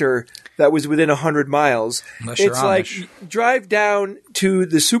doctor that was within 100 miles. It's like drive down to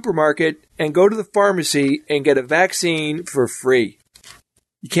the supermarket and go to the pharmacy and get a vaccine for free.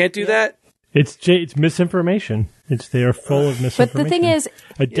 You can't do that? It's misinformation. They are full of misinformation. But the thing is,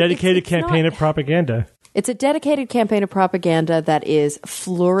 a dedicated campaign of propaganda. It's a dedicated campaign of propaganda that is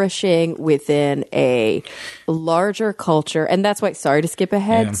flourishing within a larger culture. And that's why, sorry to skip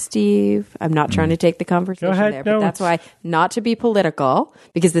ahead, Steve. I'm not trying to take the conversation there. But that's why, not to be political,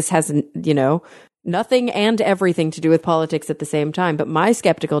 because this has, you know, nothing and everything to do with politics at the same time. But my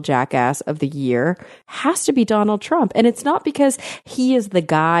skeptical jackass of the year has to be Donald Trump. And it's not because he is the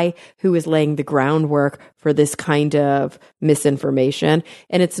guy who is laying the groundwork for this kind of misinformation.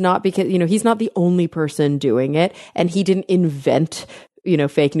 And it's not because, you know, he's not the only person doing it. And he didn't invent, you know,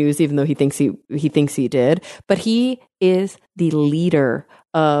 fake news, even though he thinks he did. But he is the leader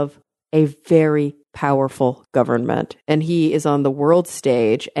of a very powerful government, and he is on the world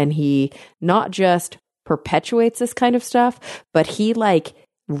stage, and he not just perpetuates this kind of stuff, but he like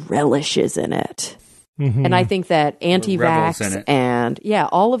relishes in it. Mm-hmm. And I think that anti-vax and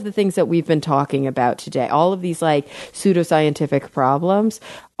all of the things that we've been talking about today, all of these like pseudoscientific problems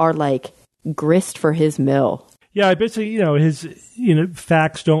are like grist for his mill. Yeah, basically, his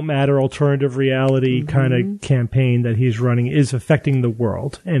facts don't matter, alternative reality kind of campaign that he's running is affecting the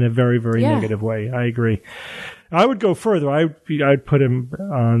world in a very, very negative way. I agree. I would go further. I'd put him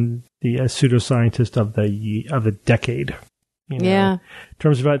on the pseudoscientist of the decade. In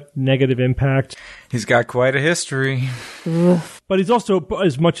terms of negative impact. He's got quite a history. But he's also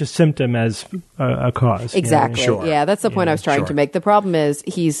as much a symptom as a cause. Exactly. Sure. Yeah, that's the point I was trying to make. The problem is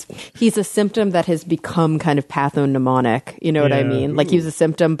he's a symptom that has become kind of pathognomonic. You know what I mean? Like he's a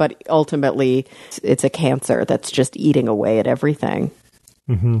symptom, but ultimately it's a cancer that's just eating away at everything.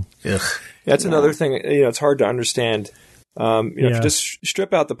 Mm-hmm. That's another thing. It's hard to understand. If you just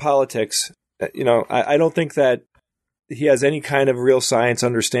strip out the politics, I don't think that he has any kind of real science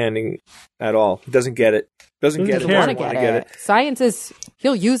understanding at all. He doesn't get it. Doesn't want to get it. Science is,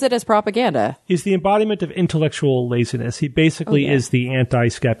 he'll use it as propaganda. He's the embodiment of intellectual laziness. He basically is the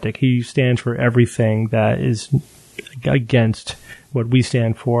anti-skeptic. He stands for everything that is against what we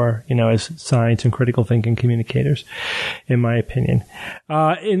stand for, as science and critical thinking communicators, in my opinion.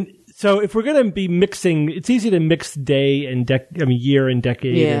 So if we're going to be mixing, it's easy to mix day and year and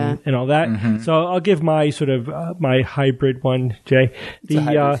decade and all that. Mm-hmm. So I'll give my sort of my hybrid one, Jay.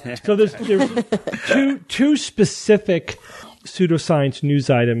 So there's two specific pseudoscience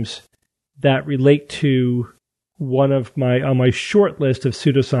news items that relate to one of on my short list of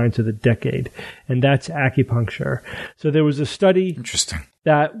pseudoscience of the decade, and that's acupuncture. So there was a study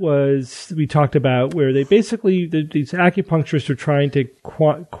that we talked about where they basically, these acupuncturists are trying to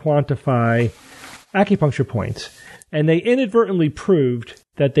quantify acupuncture points, and they inadvertently proved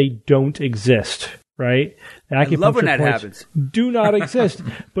that they don't exist. Right? I love when that happens. Do not exist.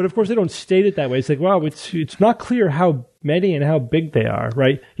 But of course, they don't state it that way. It's like, wow, it's not clear how many and how big they are,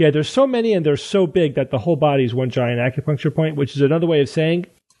 right? Yeah, there's so many and they're so big that the whole body is one giant acupuncture point, which is another way of saying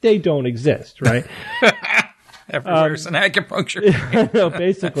they don't exist, right? Everywhere's an acupuncture. No,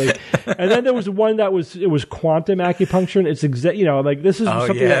 basically. And then there was one that was quantum acupuncture, and it's this is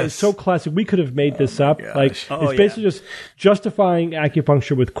something that is so classic. We could have made this up. It's basically just justifying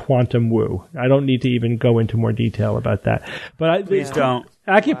acupuncture with quantum woo. I don't need to even go into more detail about that. But please don't.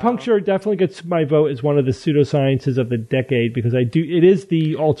 Acupuncture definitely gets my vote as one of the pseudosciences of the decade because it is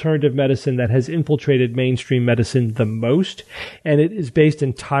the alternative medicine that has infiltrated mainstream medicine the most, and it is based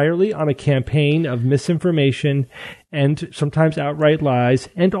entirely on a campaign of misinformation and sometimes outright lies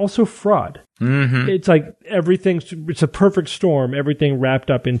and also fraud. Mm-hmm. It's like it's a perfect storm, everything wrapped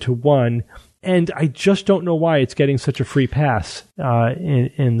up into one. And I just don't know why it's getting such a free pass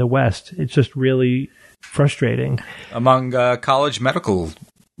in the West. It's just really frustrating among college medical.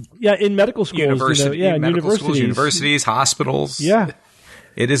 Yeah, in medical schools, universities, hospitals. Yeah,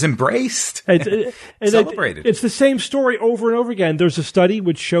 it is embraced, celebrated. It's the same story over and over again. There's a study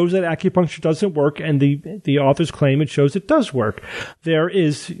which shows that acupuncture doesn't work, and the authors claim it shows it does work. There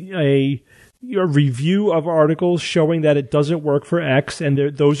is a review of articles showing that it doesn't work for X,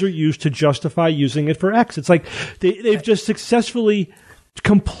 and those are used to justify using it for X. It's like they've just successfully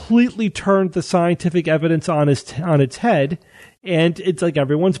completely turned the scientific evidence on its head, and it's like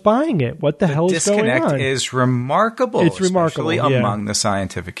everyone's buying it. What the hell is going on? The disconnect is remarkable. It's remarkable, especially among the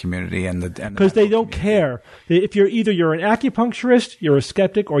scientific community and because they don't care. If you're an acupuncturist, you're a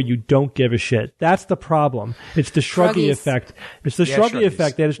skeptic, or you don't give a shit. That's the problem. It's the shruggy effect. It's the shruggy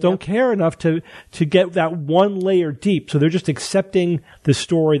effect. They just don't care enough to get that one layer deep. So they're just accepting the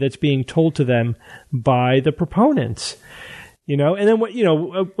story that's being told to them by the proponents. And then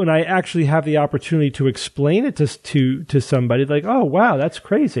when I actually have the opportunity to explain it to somebody, like, oh wow, that's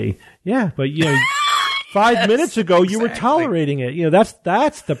crazy. Yeah, but 5 minutes ago you were tolerating it.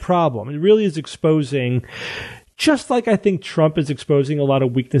 That's the problem. It really is exposing. Just like I think Trump is exposing a lot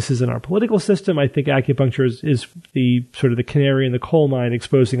of weaknesses in our political system, I think acupuncture is the sort of the canary in the coal mine,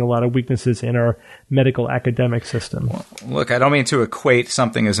 exposing a lot of weaknesses in our medical academic system. Well, look, I don't mean to equate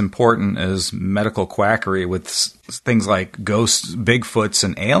something as important as medical quackery with things like ghosts, Bigfoots,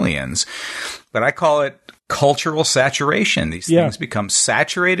 and aliens, but I call it cultural saturation. These things become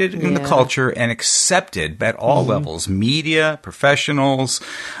saturated in the culture and accepted at all levels. Media, professionals,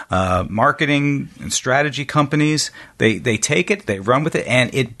 marketing and strategy companies, they take it, they run with it,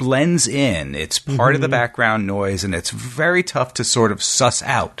 and it blends in. It's part of the background noise, and it's very tough to sort of suss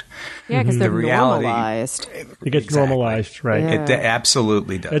out. Yeah, because they're normalized. It gets normalized, right? Yeah. It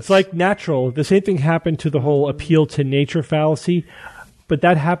absolutely does. It's like natural. The same thing happened to the whole appeal to nature fallacy. But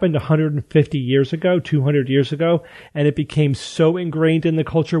that happened 150 years ago, 200 years ago, and it became so ingrained in the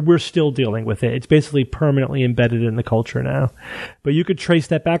culture, we're still dealing with it. It's basically permanently embedded in the culture now. But you could trace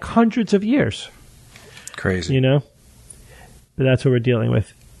that back hundreds of years. Crazy. But that's what we're dealing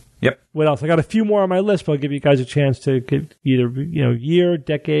with. Yep. What else? I got a few more on my list, but I'll give you guys a chance to get either, year,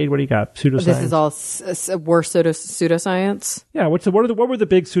 decade. What do you got? Pseudoscience. This is all worse pseudoscience. Yeah. What were the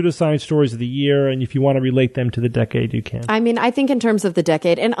big pseudoscience stories of the year? And if you want to relate them to the decade, you can. I mean, I think in terms of the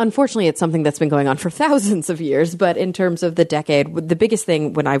decade, and unfortunately, it's something that's been going on for thousands of years. But in terms of the decade, the biggest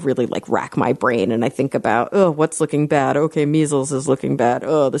thing when I really rack my brain and I think about, what's looking bad? Okay, measles is looking bad.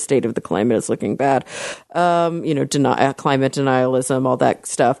 The state of the climate is looking bad. Climate denialism, all that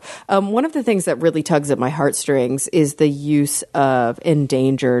stuff. One of the things that really tugs at my heartstrings is the use of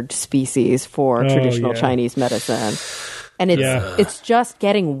endangered species for traditional Chinese medicine. And it's just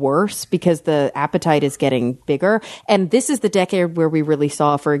getting worse because the appetite is getting bigger. And this is the decade where we really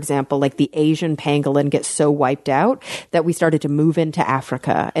saw, for example, the Asian pangolin get so wiped out that we started to move into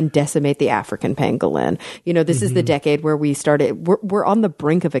Africa and decimate the African pangolin. This is the decade where we're on the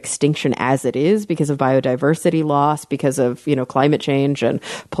brink of extinction as it is because of biodiversity loss, because of, climate change and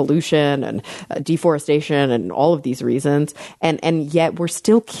pollution and deforestation and all of these reasons. And yet we're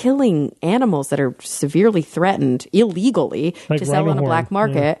still killing animals that are severely threatened illegally. illegally Like to sell rhino on a black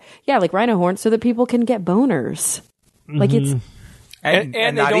horn, market. Yeah, like rhino horn, so that people can get boners. Like it's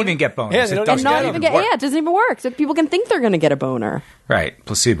And not even get bonus. Yeah, they don't and not even get it doesn't even work. So people can think they're going to get a boner. Right,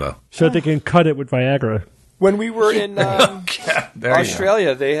 placebo. So they can cut it with Viagra. When we were in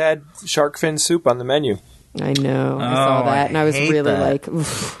Australia, they had shark fin soup on the menu. I know. I saw that, and I was really that. like,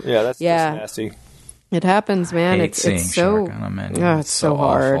 oof. Yeah, that's nasty. It happens, man. Hate seeing It's so shark on a menu. oh, it's so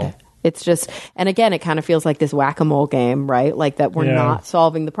hard. awful. It's just, and again, it kind of feels like this whack-a-mole game, right? Like that we're not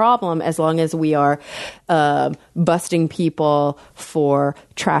solving the problem as long as we are busting people for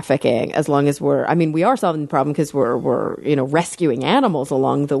trafficking. As long as we are solving the problem because we're rescuing animals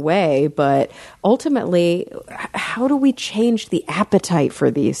along the way. But ultimately, how do we change the appetite for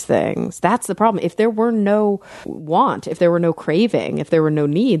these things? That's the problem. If there were no want, if there were no craving, if there were no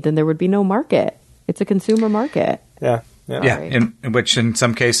need, then there would be no market. It's a consumer market. Yeah. Yeah, in which in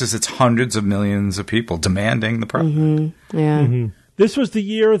some cases it's hundreds of millions of people demanding the product. Mm-hmm. Yeah. Mm-hmm. This was the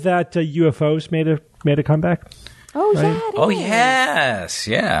year that UFOs made a comeback. Oh, right? yeah. It Oh is. yes,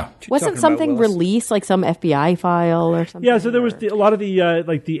 yeah. Wasn't something released, like some FBI file or something? Yeah, so there was a lot of the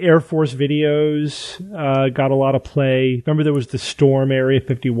like the Air Force videos got a lot of play. Remember there was the Storm Area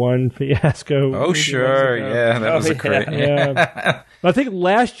 51 fiasco. Oh sure, yeah, that was a great. Yeah. I think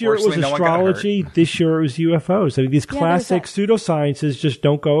last year it was Fortunately, no one got astrology. This year it was UFOs. I mean, these classic pseudosciences just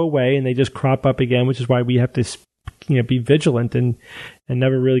don't go away, and they just crop up again, which is why we have to, be vigilant and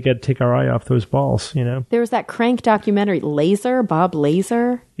never really take our eye off those balls. There was that crank documentary, Bob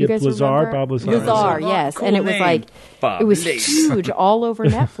Lazar. You guys remember? Bob Lazar. Lazar, yes, Cool and it was name. like Bob it was Lazar. huge all over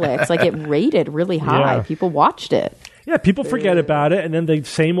Netflix. Like it rated really high. Yeah. People watched it. Yeah, people forget about it, and then the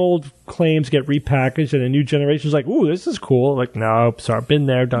same old claims get repackaged, and a new generation's like, "Ooh, this is cool." Like, no, sorry, been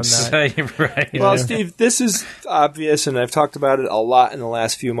there, done that. Right. Well, Steve, this is obvious, and I've talked about it a lot in the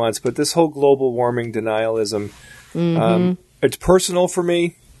last few months, but this whole global warming denialism, it's personal for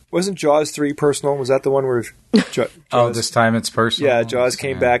me. Wasn't Jaws 3 personal? Was that the one where Jaws, this time it's personal. Yeah, Jaws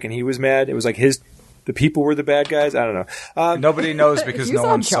came back, and he was mad. It was like the people were the bad guys. I don't know. Nobody knows because You no saw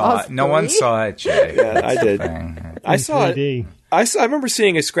one saw Jaws it. No one 3? saw it, Jay. Yeah, I did. Thing. I saw it. 3D. I remember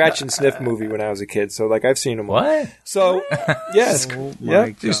seeing a scratch and sniff movie when I was a kid, so I've seen them all. What? So yes, Yeah,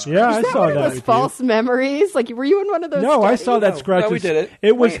 I saw that. Those with false memories. Like, were you in one of those? you. No, I studies? saw that scratch. No, we did it.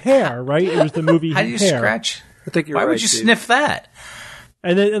 It was hair, right? It was the movie How do you Hair. scratch? I think you're Why right. would you Steve. sniff that?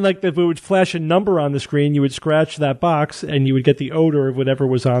 And then, if it would flash a number on the screen, you would scratch that box, and you would get the odor of whatever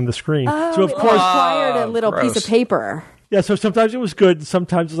was on the screen. So of It course, required a little piece gross. of paper. yeah. So sometimes it was good, and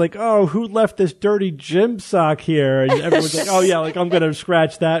sometimes it's like, oh, who left this dirty gym sock here? And everyone's like, oh yeah, like I'm going to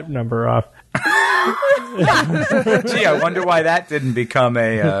scratch that number off. Gee, I wonder why that didn't become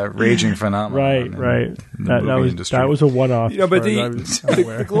a raging phenomenon. Right. in the movie industry. That was a one-off. But as far as I'm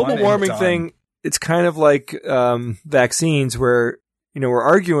aware. the global One warming at a thing, it's kind of like vaccines where, we're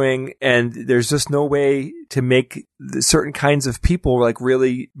arguing and there's just no way to make certain kinds of people like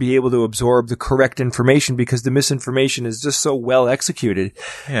really be able to absorb the correct information because the misinformation is just so well executed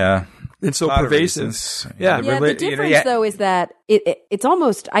Yeah. and so A lot of pervasive. reasons. Yeah. Yeah, the difference though is that it's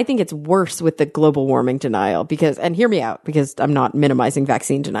almost, I think it's worse with the global warming denial because, and hear me out because I'm not minimizing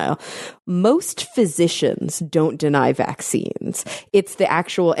vaccine denial. Most physicians don't deny vaccines. It's the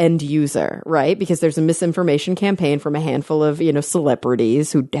actual end user, right? Because there's a misinformation campaign from a handful of,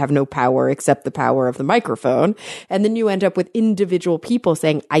 celebrities who have no power except the power of the microphone. And then you end up with individual people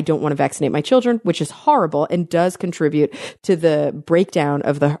saying, I don't want to vaccinate my children, which is horrible and does contribute to the breakdown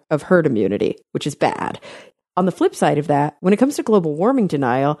of herd immunity, which is bad. On the flip side of that, when it comes to global warming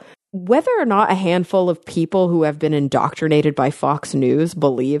denial, whether or not a handful of people who have been indoctrinated by Fox News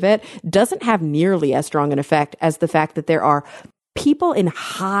believe it doesn't have nearly as strong an effect as the fact that there are people in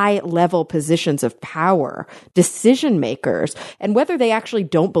high level positions of power, decision makers, and whether they actually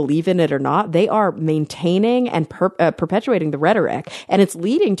don't believe in it or not, they are maintaining and perpetuating the rhetoric, and it's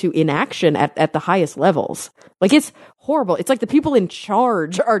leading to inaction at the highest levels. Like, it's horrible. It's like the people in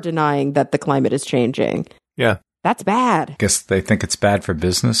charge are denying that the climate is changing. Yeah. That's bad. Guess they think it's bad for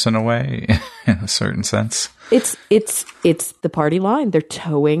business in a way, in a certain sense. It's the party line. They're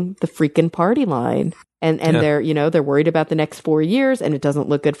towing the freaking party line. And they're worried about the next 4 years, and it doesn't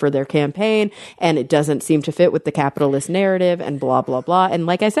look good for their campaign, and it doesn't seem to fit with the capitalist narrative, and blah, blah, blah. And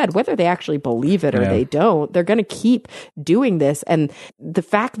like I said, whether they actually believe it or they don't, they're going to keep doing this. And the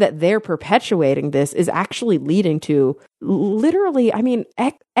fact that they're perpetuating this is actually leading to literally,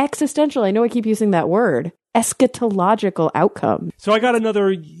 existential. I know I keep using that word. Eschatological outcome. So I got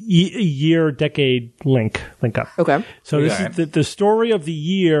another decade link up. Okay. So this is the story of the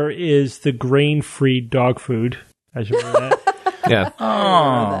year is the grain-free dog food, as you remember that. Yeah.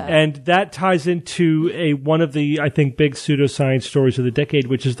 And that ties into one of the, I think, big pseudoscience stories of the decade,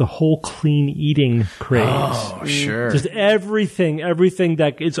 which is the whole clean eating craze. Oh, sure. Just everything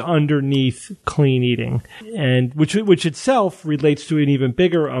that is underneath clean eating, and which itself relates to an even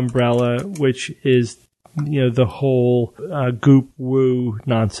bigger umbrella, which is the whole goop woo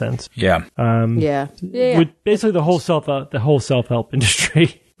nonsense. Yeah. With basically the whole self-help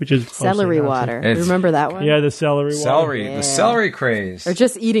industry, which is celery water. Remember that one? Yeah, the celery water. The celery craze. Or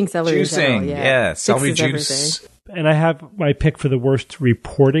just eating celery. Juicing. Yeah, celery juice. Everything. And I have my pick for the worst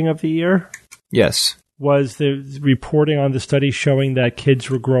reporting of the year. Yes. Was the reporting on the study showing that kids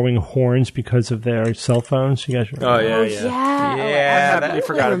were growing horns because of their cell phones? You guys remember? Yeah. I totally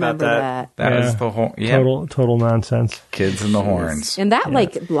forgot about that. That was the whole total nonsense. Kids and the horns. And that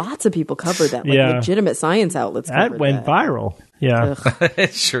lots of people covered that. Legitimate science outlets covered that. Went viral. Yeah.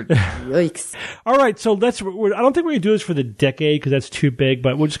 Sure. Yikes. All right, so I don't think we're going to do this for the decade because that's too big,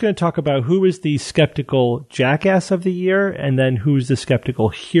 but we're just going to talk about who is the skeptical jackass of the year and then who's the skeptical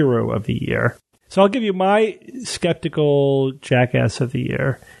hero of the year. So I'll give you my skeptical jackass of the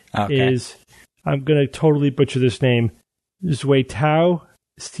year is, I'm going to totally butcher this name, Zuitao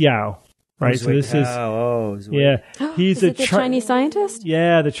Xiao. Right, so this is he's the Chinese scientist?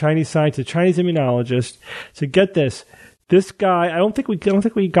 Yeah, the Chinese scientist, Chinese immunologist. So get this. This guy, I don't think we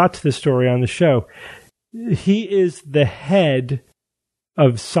got to this story on the show. He is the head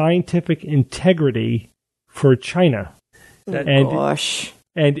of scientific integrity for China. Gosh.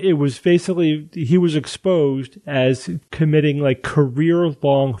 And it was basically, he was exposed as committing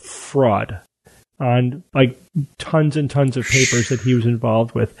career-long fraud on tons and tons of papers that he was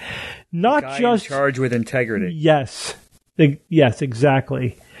involved with. Not guy just in charge with integrity. Yes,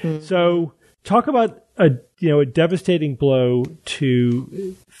 exactly. So talk about a devastating blow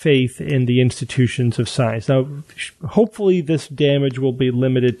to faith in the institutions of science. Now, hopefully this damage will be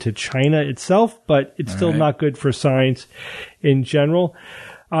limited to China itself, but it's still not good for science in general.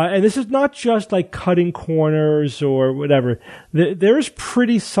 And this is not just cutting corners or whatever. There's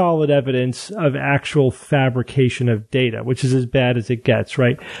pretty solid evidence of actual fabrication of data, which is as bad as it gets,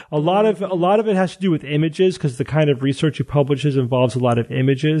 right? A lot of it has to do with images because the kind of research he publishes involves a lot of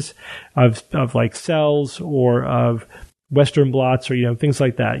images of cells or of Western blots or, things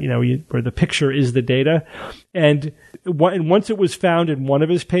like that, where the picture is the data. And once it was found in one of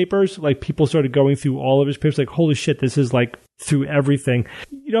his papers, people started going through all of his papers, holy shit, this is through everything.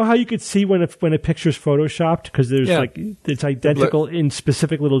 You know how you could see when a picture's photoshopped because there's it's identical in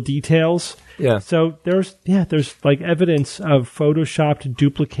specific little details. Yeah. So there's evidence of photoshopped,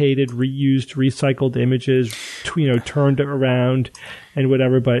 duplicated, reused, recycled images, turned around and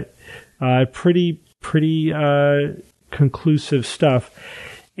whatever, but pretty conclusive stuff.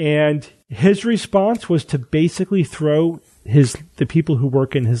 And his response was to basically throw the people who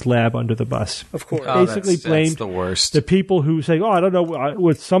work in his lab under the bus. Of course. Basically blamed that's the worst. the people who say, I don't know,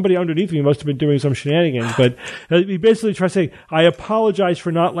 with somebody underneath me must have been doing some shenanigans. But he basically tried to say, I apologize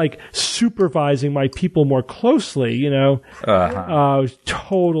for not supervising my people more closely, total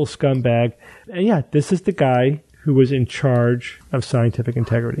scumbag. And this is the guy who was in charge of scientific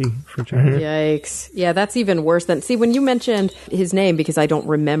integrity for China. Yikes. Yeah, that's even worse than... See, when you mentioned his name, because I don't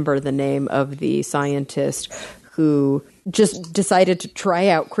remember the name of the scientist who just decided to try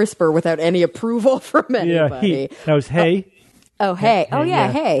out CRISPR without any approval from anybody. That was Hay. Hey.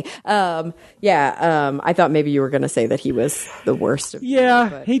 I thought maybe you were going to say that he was the worst of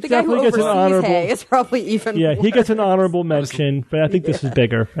them, he definitely gets an honorable... Hay is probably even worse. He gets an honorable mention, but I think this is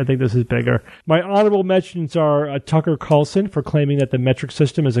bigger. My honorable mentions are Tucker Carlson for claiming that the metric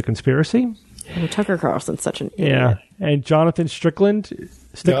system is a conspiracy. Oh, Tucker Carlson's such an idiot. Yeah, and Jonathan Strickland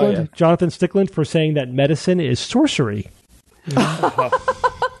for saying that medicine is sorcery.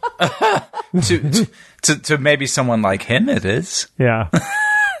 To maybe someone like him, it is. Yeah.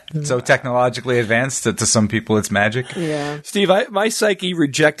 So technologically advanced to some people, it's magic. Yeah. Steve, my psyche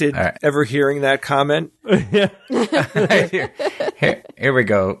rejected ever hearing that comment. Yeah. Here we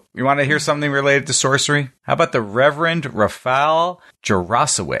go. You want to hear something related to sorcery? How about the Reverend Rafał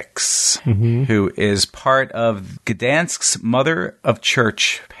Jarosowicz, who is part of Gdansk's Mother of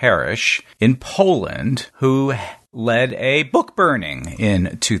Church parish in Poland, who led a book burning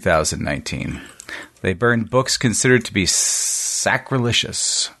in 2019. They burned books considered to be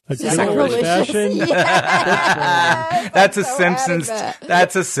sacrilegious. Fashion. That's a Simpsons.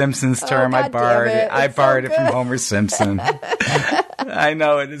 That's a Simpsons term. I borrowed it from Homer Simpson. I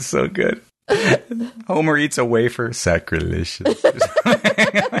know it is so good. Homer eats a wafer. Sacrilegious.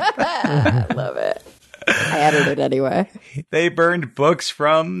 I love it. I had heard it anyway. They burned books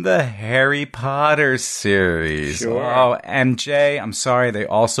from the Harry Potter series. Sure. Oh, and Jay, I'm sorry, they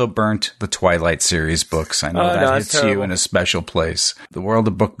also burnt the Twilight series books. I know that hits you in a special place. The World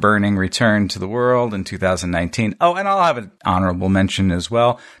of Book Burning returned to the world in 2019. Oh, and I'll have an honorable mention as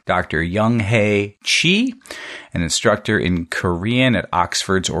well. Dr. Young-Hae Chi, an instructor in Korean at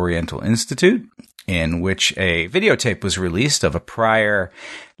Oxford's Oriental Institute, in which a videotape was released of a prior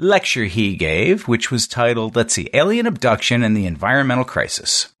lecture he gave, which was titled, Alien Abduction and the Environmental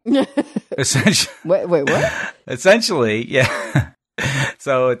Crisis. Essentially, wait, what? Essentially, yeah.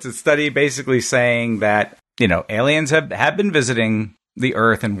 So it's a study basically saying that, aliens have been visiting the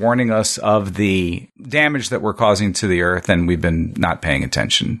Earth and warning us of the damage that we're causing to the Earth, and we've been not paying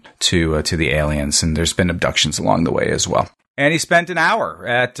attention to the aliens, and there's been abductions along the way as well. And he spent an hour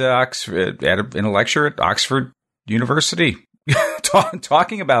at Oxford, in a lecture at Oxford University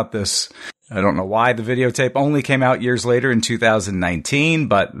talking about this. I don't know why the videotape only came out years later in 2019,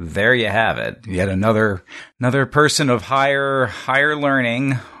 but there you have it. Yet another person of higher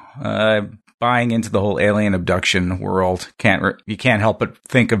learning buying into the whole alien abduction world. You can't help but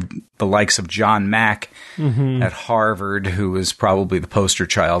think of the likes of John Mack at Harvard, who was probably the poster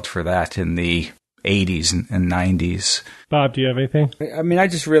child for that in the 80s and 90s. Bob, do you have anything? I mean, I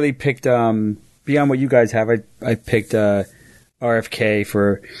just really picked, beyond what you guys have, I picked RFK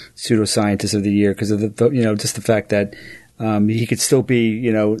for Pseudoscientist of the Year because of the just the fact that he could still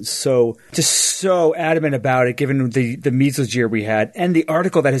be, so adamant about it, given the measles year we had, and the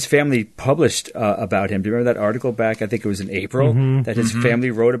article that his family published about him. Do you remember that article back? I think it was in April that his family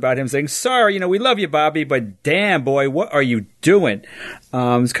wrote about him, saying, "Sorry, we love you, Bobby, but damn, boy, what are you doing?"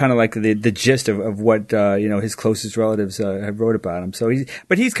 It's kind of like the gist of what his closest relatives have wrote about him. So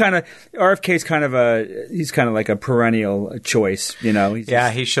he's kind of RFK's kind of like a perennial choice.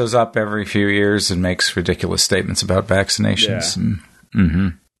 He shows up every few years and makes ridiculous statements about vaccinations. Yeah.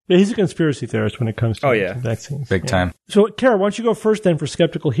 Yeah, he's a conspiracy theorist when it comes to vaccines. Big time. So, Kara, why don't you go first then for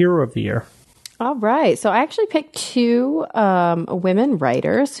Skeptical Hero of the Year? All right. So I actually picked two women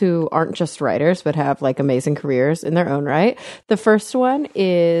writers who aren't just writers, but have like amazing careers in their own right. The first one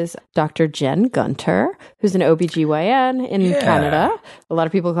is Dr. Jen Gunter, who's an OBGYN in Canada. A lot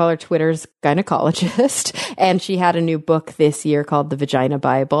of people call her Twitter's gynecologist. And she had a new book this year called The Vagina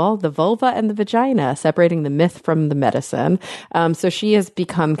Bible, The Vulva and the Vagina, Separating the Myth from the Medicine. So she has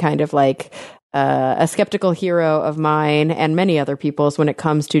become kind of like a skeptical hero of mine and many other people's when it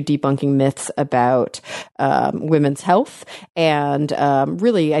comes to debunking myths about women's health, and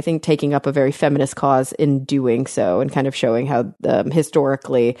really, I think, taking up a very feminist cause in doing so, and kind of showing how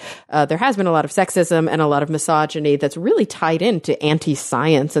historically there has been a lot of sexism and a lot of misogyny that's really tied into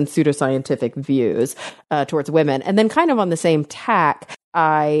anti-science and pseudoscientific views towards women. And then kind of on the same tack,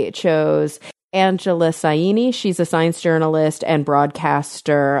 I chose Angela Saini. She's a science journalist and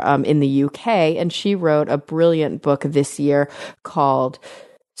broadcaster in the UK, and she wrote a brilliant book this year called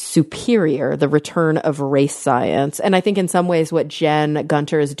Superior, The Return of Race Science. And I think in some ways what Jen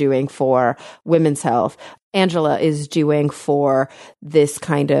Gunter is doing for women's health, Angela is doing for this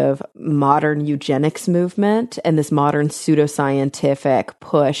kind of modern eugenics movement and this modern pseudoscientific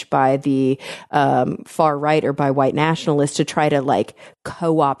push by the far right or by white nationalists to try to like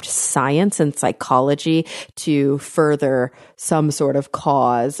co-opt science and psychology to further some sort of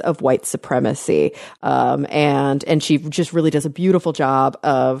cause of white supremacy. And she just really does a beautiful job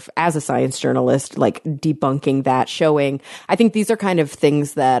of, as a science journalist, like debunking that, showing, I think these are kind of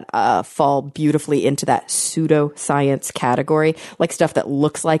things that fall beautifully into that pseudoscience category, like stuff that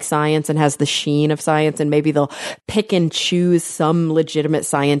looks like science and has the sheen of science, and maybe they'll pick and choose some legitimate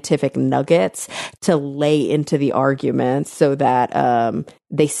scientific nuggets to lay into the arguments so that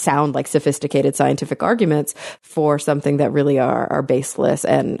they sound like sophisticated scientific arguments for something that really are baseless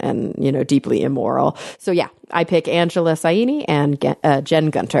and deeply immoral. So yeah, I pick Angela Saini and Jen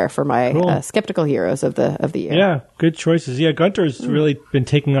Gunter for my skeptical heroes of the year. Yeah, good choices. Yeah, Gunter's really been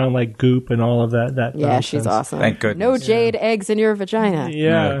taking on like Goop and all of that. Yeah, nonsense. She's awesome. Thank goodness. No jade eggs in your vagina.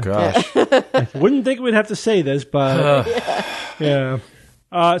 Yeah. Oh, gosh. I wouldn't think we'd have to say this, but yeah.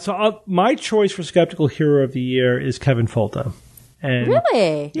 So my choice for skeptical hero of the year is Kevin Folta. And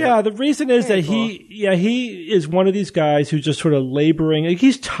really? Yeah, the reason is that he is one of these guys who's just sort of laboring. Like,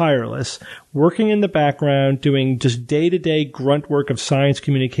 he's tireless, working in the background, doing just day-to-day grunt work of science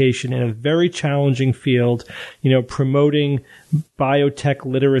communication in a very challenging field, promoting biotech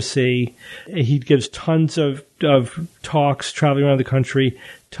literacy. He gives tons of talks traveling around the country,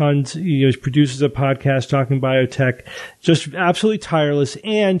 tons. He produces a podcast talking biotech, just absolutely tireless,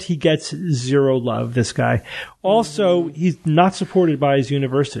 and he gets zero love, this guy. Also, he's not supported by his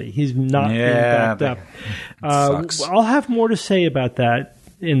university. He's not being backed up. Sucks. I'll have more to say about that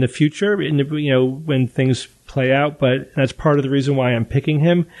in the future, when things play out, but that's part of the reason why I'm picking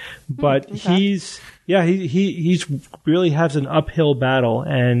him. But he's really has an uphill battle,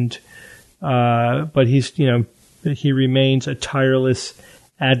 and but he remains a tireless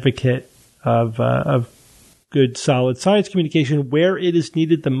advocate of good, solid science communication where it is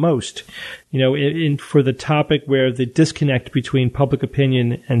needed the most. For the topic where the disconnect between public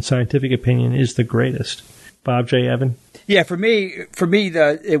opinion and scientific opinion is the greatest. Bob J. Evan? Yeah, for me,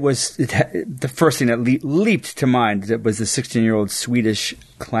 the first thing that leaped to mind that was the 16-year-old Swedish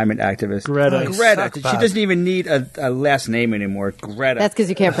climate activist Greta. She doesn't even need a last name anymore. Greta. That's because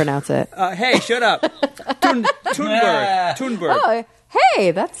you can't pronounce it. Hey, shut up. Thunberg. Oh,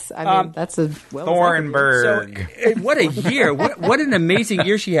 hey, that's a Thornburg. So, what a year. What an amazing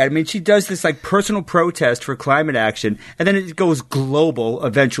year she had. I mean, she does this like personal protest for climate action, and then it goes global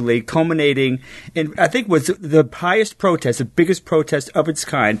eventually, culminating in, I think, was the highest protest, the biggest protest of its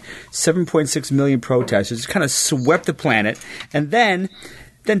kind, 7.6 million protesters. It kind of swept the planet. And then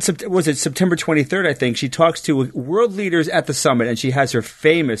was it September 23rd, I think, she talks to world leaders at the summit, and she has her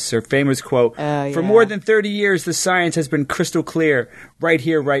famous quote, for more than 30 years, the science has been crystal clear. Right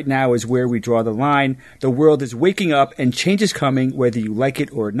here, right now is where we draw the line. The world is waking up, and change is coming, whether you like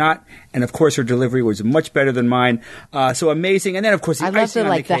it or not. And, of course, her delivery was much better than mine. So amazing. And then, of course, the icing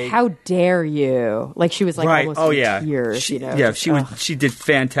on the cake. how dare you? Like, she was like right. almost in tears, She did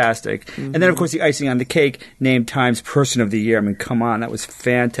fantastic. Mm-hmm. And then, of course, the icing on the cake, named Time's Person of the Year. I mean, come on, that was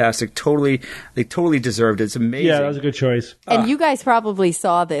fantastic. They totally deserved it. It's amazing. Yeah, that was a good choice. And you guys probably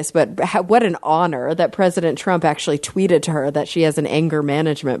saw this, but what an honor that President Trump actually tweeted to her that she has an anger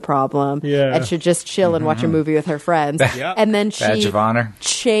management problem and should just chill and watch a movie with her friends. And then she Badge of honor.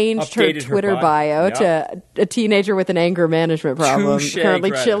 changed her Twitter bio to a teenager with an anger management problem,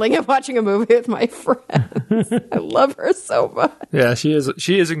 currently chilling and watching a movie with my friends. I love her so much. Yeah, she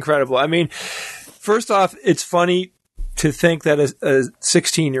is incredible. I mean, first off, it's funny to think that a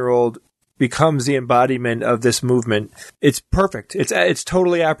 16-year-old becomes the embodiment of this movement. It's perfect. It's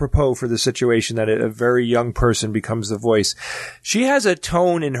totally apropos for the situation that a very young person becomes the voice. She has a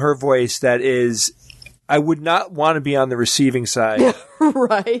tone in her voice that is, I would not want to be on the receiving side.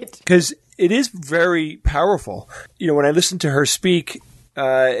 Right. Because it is very powerful. When I listen to her speak,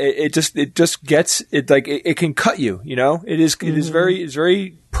 it just gets it, like it can cut you. It is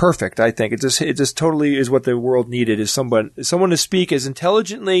very perfect. I think it just totally is what the world needed, is someone to speak as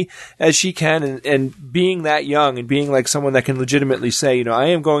intelligently as she can, and being that young and being like someone that can legitimately say, I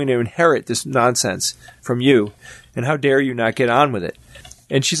am going to inherit this nonsense from you, and how dare you not get on with it.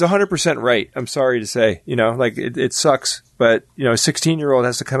 And she's 100% right. I'm sorry to say, it sucks, but a 16-year-old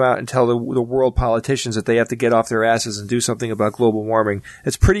has to come out and tell the world politicians that they have to get off their asses and do something about global warming.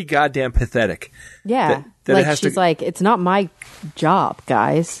 It's pretty goddamn pathetic. Yeah, she's like, it's not my job,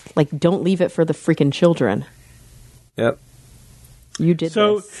 guys. Like, don't leave it for the freaking children. Yep. You did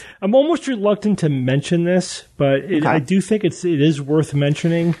so this. I'm almost reluctant to mention this, but I do think it is worth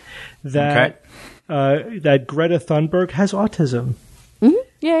mentioning that that Greta Thunberg has autism. Mm-hmm.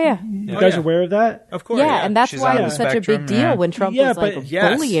 Yeah. You guys aware of that? Of course. Yeah, and that's She's why on it the was such a spectrum, big deal when Trump was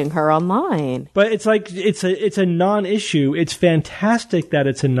bullying her online. But it's like it's a non-issue. It's fantastic that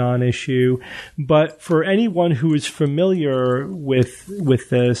it's a non-issue, but for anyone who is familiar with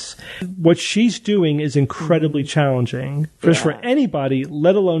this, what she's doing is incredibly challenging. For anybody,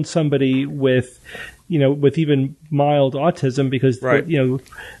 let alone somebody with even mild autism, because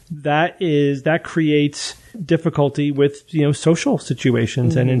that creates difficulty with social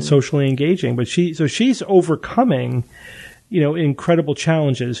situations and in socially engaging. But she's overcoming incredible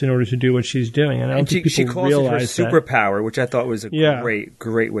challenges in order to do what she's doing, and I don't think people she calls realize it her superpower, which I thought was a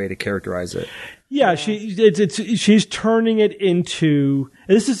great way to characterize it. Yeah, she's turning it into.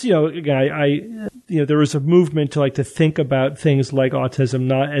 This is again, there was a movement to think about things like autism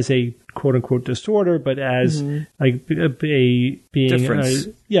not as a quote unquote disorder, but as like a being difference.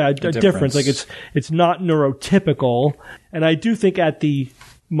 A difference. Like it's not neurotypical, and I do think at the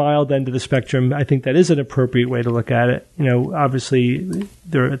mild end of the spectrum, I think that is an appropriate way to look at it. Obviously,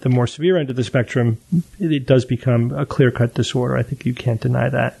 at the more severe end of the spectrum, it does become a clear-cut disorder. I think you can't deny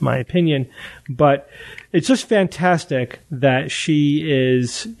that, in my opinion. But it's just fantastic that she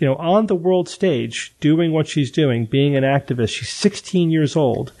is, on the world stage doing what she's doing, being an activist. She's 16 years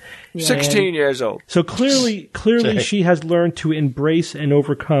old. 16 years old. So clearly she has learned to embrace and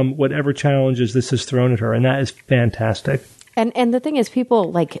overcome whatever challenges this has thrown at her, and that is fantastic. And the thing is,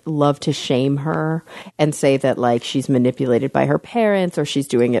 people like love to shame her and say that like she's manipulated by her parents, or she's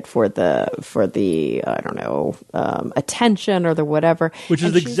doing it for the I don't know, attention or the whatever. Which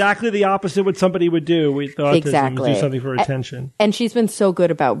is exactly the opposite what somebody would do with autism. Exactly. Do something for attention. And she's been so good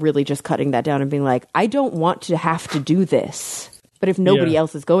about really just cutting that down and being like, I don't want to have to do this, but if nobody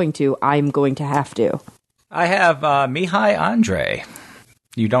else is going to, I'm going to have to. I have Mihai Andre.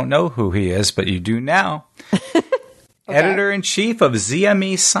 You don't know who he is, but you do now. Okay. Editor-in-chief of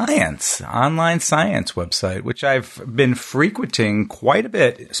ZME Science, online science website, which I've been frequenting quite a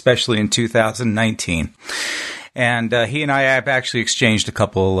bit, especially in 2019. And he and I have actually exchanged a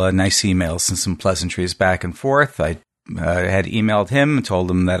couple nice emails and some pleasantries back and forth. I had emailed him and told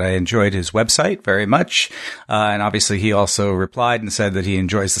him that I enjoyed his website very much. And obviously he also replied and said that he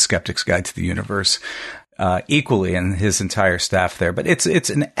enjoys the Skeptics Guide to the Universe equally, and his entire staff there. But it's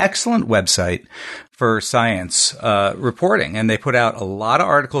an excellent website for science reporting, and they put out a lot of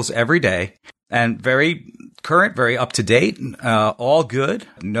articles every day, and very current, very up to date, all good.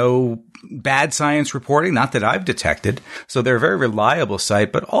 No bad science reporting, not that I've detected. So they're a very reliable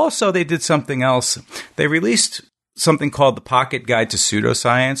site. But also they did something else. They released something called the Pocket Guide to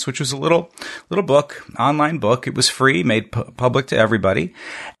Pseudoscience, which was a little book, online book. It was free, made public to everybody,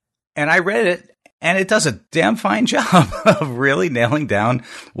 and I read it. And it does a damn fine job of really nailing down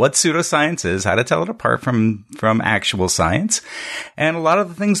what pseudoscience is, how to tell it apart from actual science, and a lot of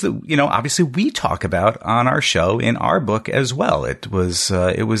the things that, obviously we talk about on our show in our book as well. It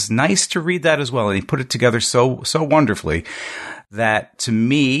was nice to read that as well, and he put it together so wonderfully that, to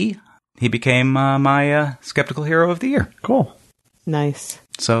me, he became my skeptical hero of the year. Cool. Nice.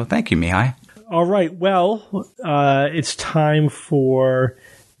 So thank you, Mihai. All right. Well, it's time for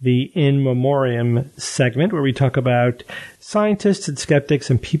the In Memoriam segment, where we talk about scientists and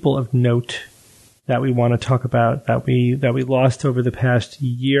skeptics and people of note that we want to talk about that we lost over the past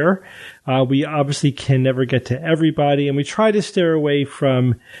year. We obviously can never get to everybody, and we try to steer away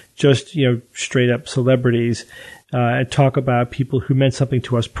from just straight up celebrities and talk about people who meant something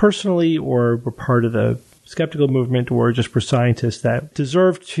to us personally, or were part of the skeptical movement, or just were scientists that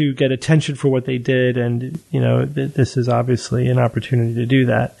deserved to get attention for what they did. And, this is obviously an opportunity to do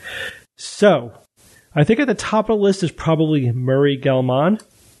that. So I think at the top of the list is probably Murray Gell-Mann.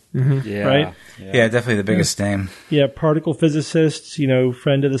 Mm-hmm. Yeah. Right? Yeah, definitely the biggest name. Yeah, particle physicist,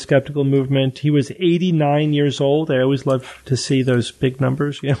 friend of the skeptical movement. He was 89 years old. I always love to see those big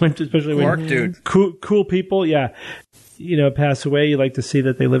numbers, especially when cool people, pass away. You like to see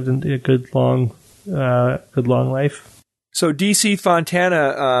that they lived in a good long life. So DC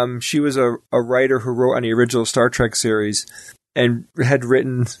Fontana, she was a writer who wrote on the original Star Trek series and had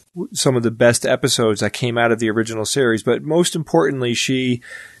written some of the best episodes that came out of the original series. But most importantly, she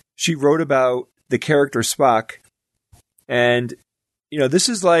wrote about the character Spock. And, this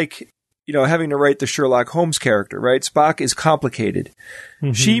is like, having to write the Sherlock Holmes character, right? Spock is complicated.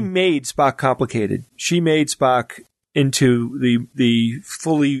 Mm-hmm. She made Spock complicated. She made Spock into the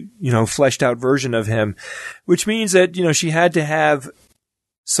fully, fleshed out version of him, which means that, she had to have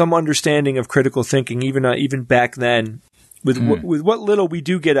some understanding of critical thinking, even back then. With what little we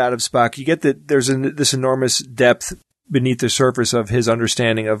do get out of Spock, you get that there's this enormous depth beneath the surface of his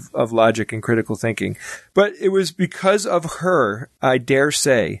understanding of logic and critical thinking. But it was because of her, I dare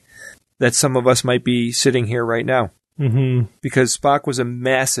say, that some of us might be sitting here right now. Mm-hmm. Because Spock was a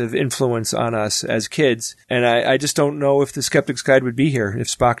massive influence on us as kids, and I just don't know if the Skeptics Guide would be here if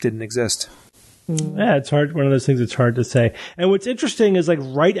Spock didn't exist. Yeah, it's hard. One of those things that's hard to say. And what's interesting is, like,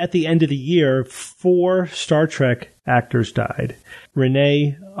 right at the end of the year, 4 Star Trek actors died.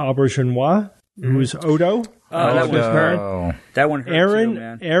 Renee Auberjonois, who was Odo. Oh, that was her. That one hurt too,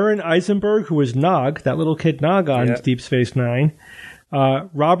 man. Aaron Eisenberg, who was Nog, that little kid Nog on Deep Space Nine.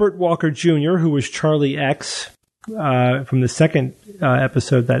 Robert Walker Jr., who was Charlie X from the second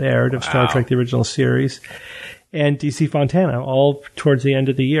episode that aired of Star Trek, the original series. And DC Fontana, all towards the end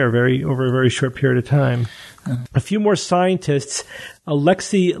of the year, over a very short period of time. A few more scientists.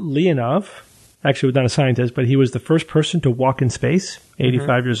 Alexei Leonov, actually was not a scientist, but he was the first person to walk in space,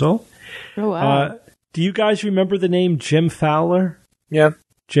 85 years old. Oh, wow. Do you guys remember the name Jim Fowler? Yeah.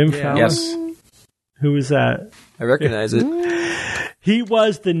 Jim Fowler? Yes. Who was that? I recognize it. He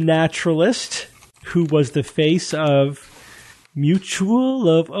was the naturalist who was the face of Mutual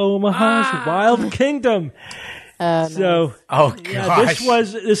of Omaha's Wild Kingdom. So, oh gosh,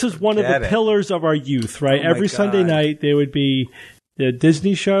 this was one of the pillars of our youth, right? Every Sunday night there would be the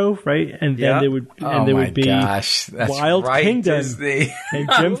Disney show, right? And then there would be Wild Kingdom. Disney. And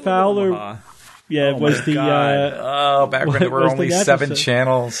Jim Fowler Yeah, it was the back when there were only 7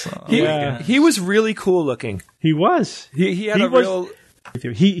 channels. He was really cool looking. He was. He had real.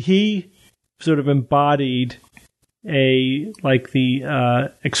 He sort of embodied the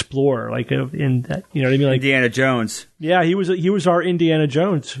explorer, like in that, you know what I mean, like Indiana Jones. Yeah, he was our Indiana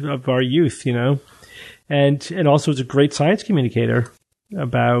Jones of our youth, you know, and also was a great science communicator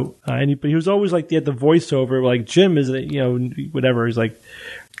about. But he was always like, he had the voiceover, like Jim is, whatever. He's like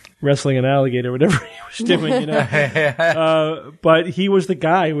wrestling an alligator, whatever he was doing, you know. But he was the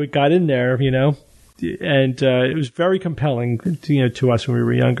guy who got in there, you know, and it was very compelling, to us when we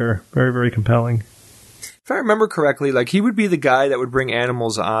were younger. Very, very compelling. If I remember correctly, like he would be the guy that would bring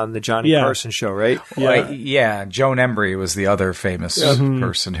animals on the Johnny Carson show, right? Yeah. Joan Embry was the other famous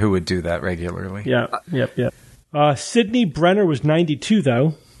person who would do that regularly. Yeah. Sidney Brenner was 92,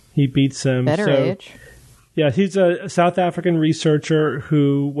 though. He beat some better age. Yeah, he's a South African researcher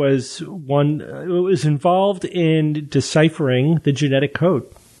who was involved in deciphering the genetic code.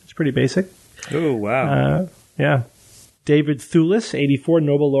 It's pretty basic. Oh, wow. Yeah. David Thewlis, 84,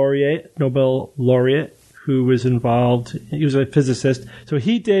 Nobel laureate, who was involved. He was a physicist. So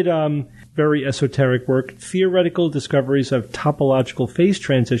he did very esoteric work, theoretical discoveries of topological phase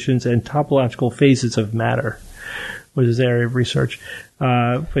transitions and topological phases of matter was his area of research.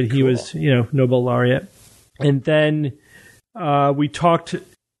 But he was, Nobel laureate. And then we talked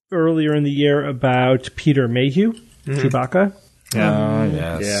earlier in the year about Peter Mayhew, Chewbacca.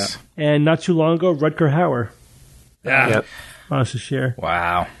 Yes. Yeah. And not too long ago, Rutger Hauer. Yeah. Last this year.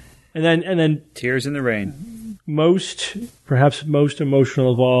 Wow. And then Tears in the Rain. Perhaps most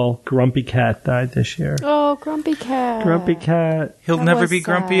emotional of all, Grumpy Cat died this year. Oh, Grumpy Cat. Grumpy Cat. He'll never be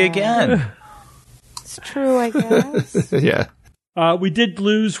grumpy again. It's true, I guess. Yeah. We did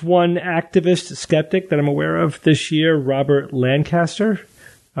lose one activist skeptic that I'm aware of this year, Robert Lancaster,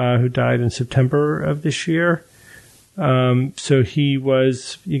 who died in September of this year. So he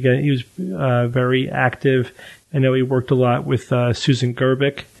was very active. I know he worked a lot with Susan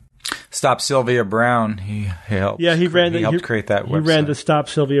Gerbic. Stop Sylvia Brown. He helped. Yeah, he helped create that website. He ran the Stop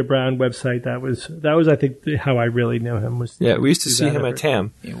Sylvia Brown website. That was I think how I really knew him. We used to see him at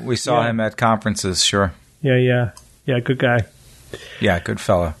TAM. We saw him at conferences. Sure. Yeah. Good guy. Yeah, good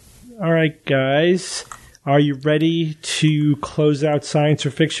fellow. All right, guys, are you ready to close out science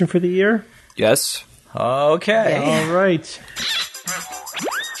or fiction for the year? Yes. Okay. All right.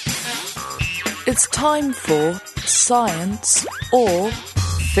 It's time for science or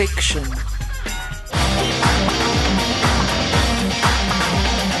fiction.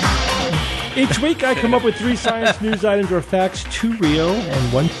 Each week I come up with 3 science news items or facts, 2 real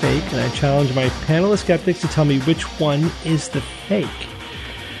and 1 fake, and I challenge my panel of skeptics to tell me which one is the fake.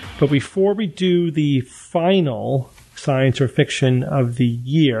 But before we do the final science or fiction of the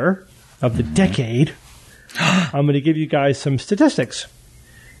year, of the decade, I'm going to give you guys some statistics.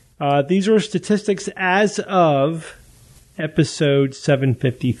 These are statistics as of episode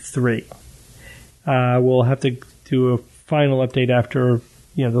 753. We'll have to do a final update after,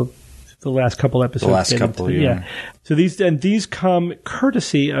 the last couple episodes. The last couple, yeah. So these come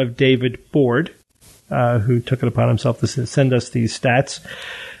courtesy of David Board, who took it upon himself to send us these stats.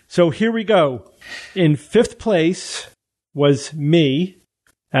 So here we go. In 5th place was me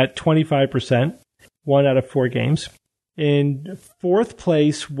at 25%, 1 out of 4 games. In 4th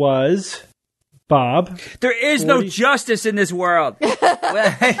place was Bob. There is no justice in this world.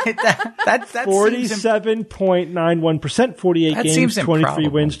 that 47.91%, 48 games, 23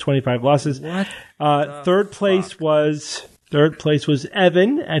 wins, 25 losses. What? Third place was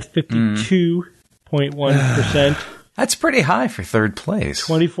Evan at 52.1%. That's pretty high for third place.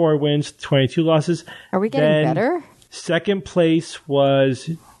 24 wins, 22 losses. Are we getting better? Second place was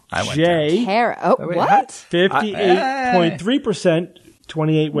Jay. What? 58.3%,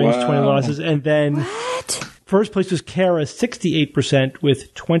 28 wins, 20 losses. And then first place was Kara, 68%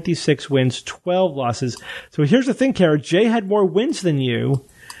 with 26 wins, 12 losses. So here's the thing, Kara. Jay had more wins than you,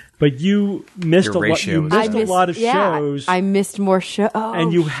 but you missed a lot. You missed a lot of shows. I missed more shows.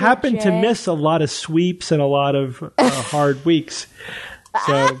 And you happened to miss a lot of sweeps and a lot of hard weeks.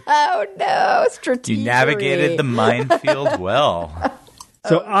 So, oh, no. Strategy. You navigated the minefield well.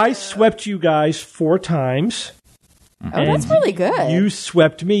 So I swept you guys 4 times. Oh, that's really good. You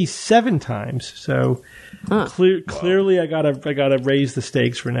swept me 7 times. So clearly I gotta raise the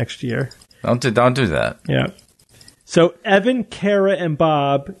stakes for next year. Don't do that. Yeah. So Evan, Kara, and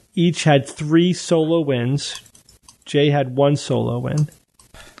Bob each had 3 solo wins. Jay had 1 solo win.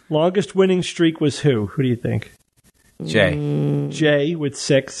 Longest winning streak was who? Who do you think? Jay with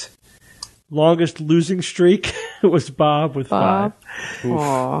 6. Longest losing streak was Bob with 5.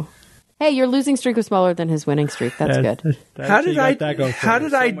 Aw. Hey, your losing streak was smaller than his winning streak. That's good. How did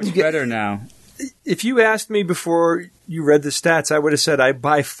I Much better now. If you asked me before you read the stats, I would have said I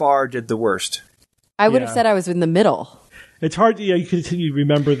by far did the worst. I would have said I was in the middle. It's hard to you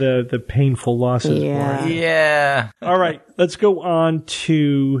remember the painful losses. Yeah. Yeah. All right, let's go on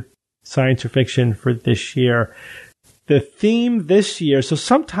to science or fiction for this year. The theme this year, so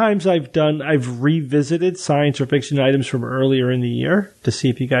sometimes I've revisited science or fiction items from earlier in the year to see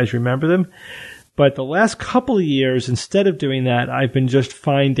if you guys remember them. But the last couple of years, instead of doing that, I've been just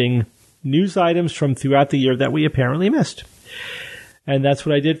finding news items from throughout the year that we apparently missed. And that's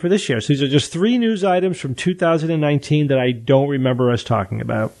what I did for this year. So these are just 3 news items from 2019 that I don't remember us talking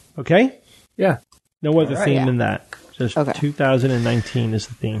about. Okay? Yeah. No other theme than that. Just 2019 is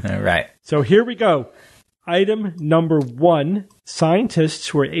the theme. All right. So here we go. Item number 1.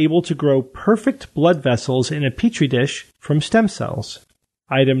 Scientists were able to grow perfect blood vessels in a petri dish from stem cells.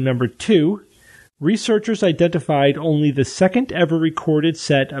 Item number 2. Researchers identified only the second ever recorded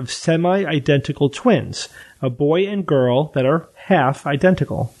set of semi-identical twins, a boy and girl that are half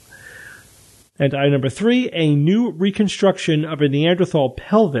identical. And item number 3, a new reconstruction of a Neanderthal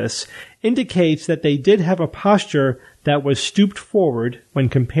pelvis indicates that they did have a posture that was stooped forward when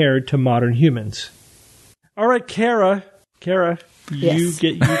compared to modern humans. All right, Kara, Yes.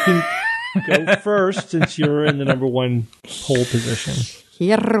 you can go first since you're in the number 1 pole position.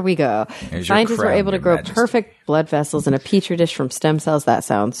 Here we go. Scientists were able to grow perfect blood vessels in a petri dish from stem cells. That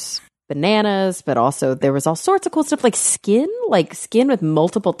sounds bananas, but also there was all sorts of cool stuff like skin with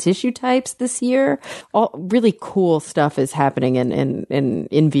multiple tissue types this year. All really cool stuff is happening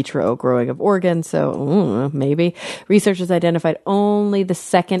in vitro growing of organs. So maybe researchers identified only the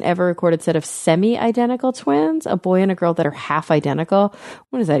second ever recorded set of semi-identical twins, a boy and a girl that are half identical.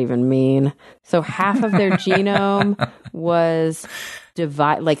 What does that even mean? So half of their genome was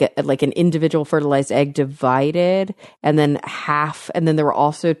like an individual fertilized egg divided, and then there were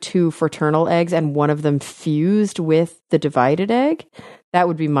also 2 fraternal eggs, and one of them fused with the divided egg. That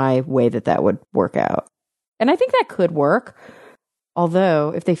would be my way that would work out, and I think that could work.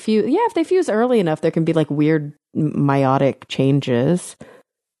 Although if they fuse early enough, there can be like weird meiotic changes.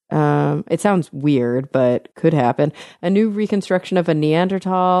 It sounds weird, but could happen. A new reconstruction of a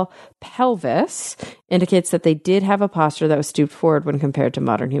Neanderthal pelvis indicates that they did have a posture that was stooped forward when compared to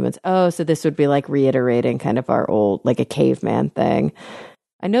modern humans. Oh, so this would be like reiterating kind of our old, like a caveman thing.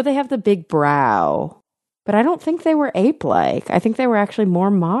 I know they have the big brow, but I don't think they were ape-like. I think they were actually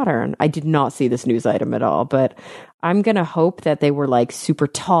more modern. I did not see this news item at all, but I'm going to hope that they were like super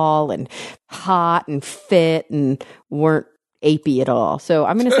tall and hot and fit and weren't apey at all. So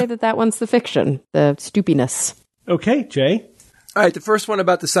I'm going to say that one's the fiction, the stoopiness. Okay, Jay. All right, the first one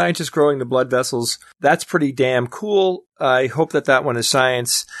about the scientists growing the blood vessels, that's pretty damn cool. I hope that one is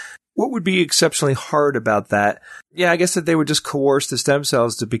science. What would be exceptionally hard about that? Yeah, I guess that they would just coerce the stem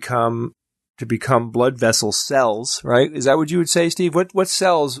cells to become blood vessel cells, right? Is that what you would say, Steve? What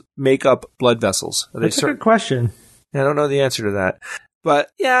cells make up blood vessels? That's a good question. I don't know the answer to that. But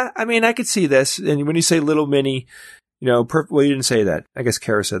yeah, I mean, I could see this. And when you say little mini, well, you didn't say that. I guess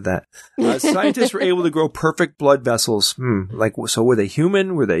Kara said that. Scientists were able to grow perfect blood vessels. So were they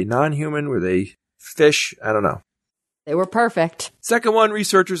human? Were they non-human? Were they fish? I don't know. They were perfect. Second one,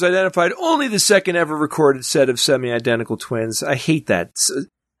 researchers identified only the second ever recorded set of semi-identical twins. I hate that.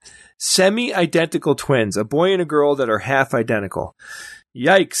 Semi-identical twins, a boy and a girl that are half identical.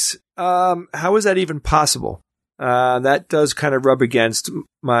 Yikes. How is that even possible? That does kind of rub against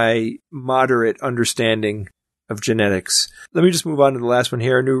my moderate understanding of genetics. Let me just move on to the last one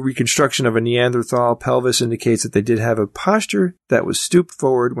here. A new reconstruction of a Neanderthal pelvis indicates that they did have a posture that was stooped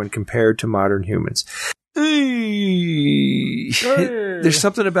forward when compared to modern humans. There's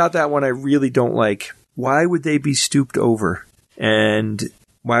something about that one I really don't like. Why would they be stooped over? And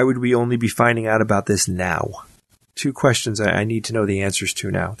why would we only be finding out about this now? 2 questions I need to know the answers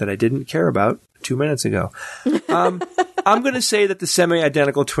to now that I didn't care about 2 minutes ago. I'm going to say that the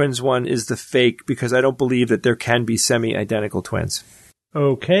semi-identical twins one is the fake because I don't believe that there can be semi-identical twins.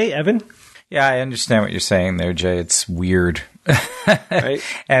 Okay, Evan? Yeah, I understand what you're saying there, Jay. It's weird. Right?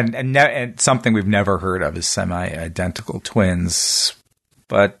 and something we've never heard of is semi-identical twins.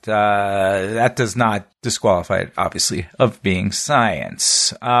 But that does not disqualify it, obviously, of being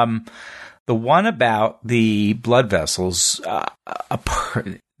science. The one about the blood vessels,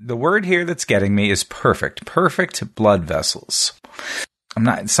 the word here that's getting me is perfect. Perfect blood vessels.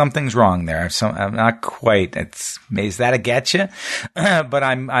 Something's wrong there. I'm not quite. Is that a getcha? But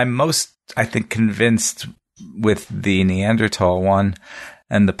I'm most, I think, convinced with the Neanderthal one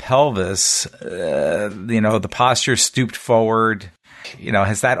and the pelvis. The posture stooped forward. like,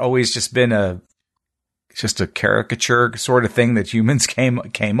 has that always just been just a caricature sort of thing that humans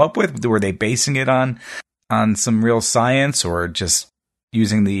came up with? Were they basing it on some real science, or just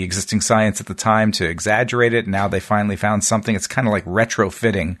using the existing science at the time to exaggerate it? And now they finally found something. It's kind of like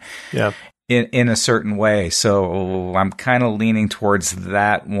retrofitting in a certain way. So I'm kind of leaning towards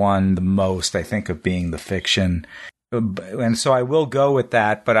that one the most, I think, of being the fiction. And so I will go with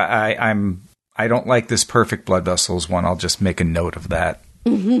that, but I don't like this perfect blood vessels one. I'll just make a note of that.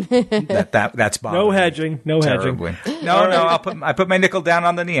 That's Bob. No hedging. Terribly. No. I put my nickel down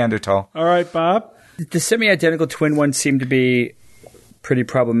on the Neanderthal. All right, Bob. The semi-identical twin ones seem to be pretty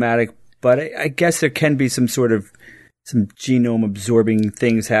problematic, but I guess there can be some genome absorbing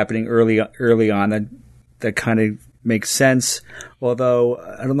things happening early on that kind of makes sense. Although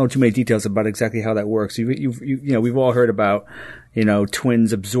I don't know too many details about exactly how that works. We've all heard about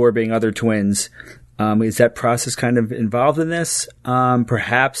twins absorbing other twins. Is that process kind of involved in this?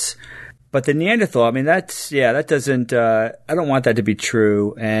 Perhaps. But the Neanderthal, I mean, that doesn't, I don't want that to be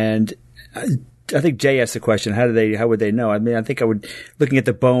true. And I think Jay asked the question, how would they know? I mean, I think looking at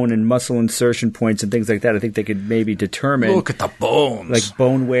the bone and muscle insertion points and things like that, I think they could maybe determine. Look at the bones. Like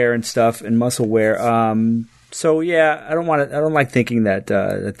bone wear and stuff and muscle wear. So yeah, I don't like thinking that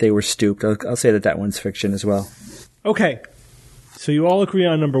they were stooped. I'll say that one's fiction as well. Okay. So you all agree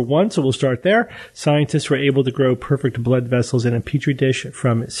on number one, so we'll start there. Scientists were able to grow perfect blood vessels in a petri dish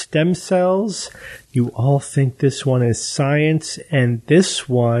from stem cells. You all think this one is science, and this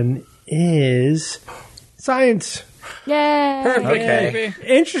one is science. Yay! Perfect. Okay.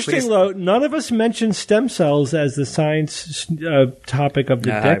 Interesting, though, none of us mentioned stem cells as the science topic of the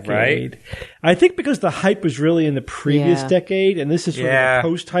decade. Right. I think because the hype was really in the previous decade, and this is sort of a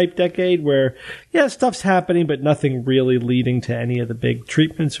post-hype decade where, stuff's happening, but nothing really leading to any of the big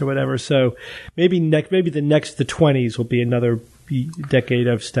treatments or whatever. So maybe the 20s will be another decade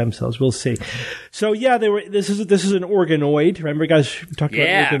of stem cells. We'll see. So this is an organoid. Remember, guys, we talked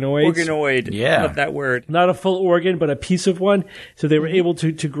about organoids. Organoid. Yeah. Love that word. Not a full organ, but a piece of one. So they were able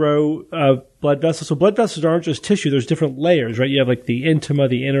to grow blood vessels. So blood vessels aren't just tissue. There's different layers, right? You have like the intima,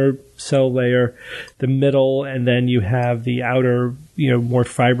 the inner cell layer, the middle, and then you have the outer, more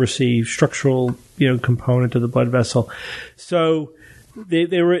fibrous-y structural, component of the blood vessel. So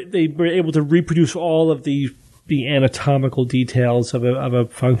they were able to reproduce all of the anatomical details of a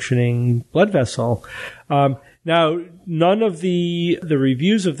functioning blood vessel. Now, none of the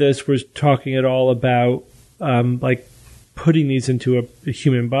reviews of this was talking at all about like putting these into a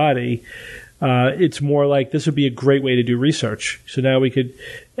human body. It's more like this would be a great way to do research. So now we could,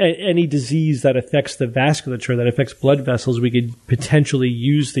 any disease that affects the vasculature, that affects blood vessels, we could potentially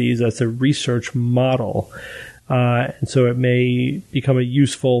use these as a research model. And so it may become a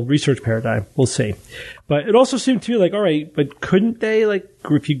useful research paradigm. We'll see. But it also seemed to me like, all right, but couldn't they, like,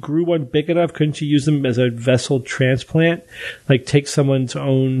 if you grew one big enough, couldn't you use them as a vessel transplant? Like take someone's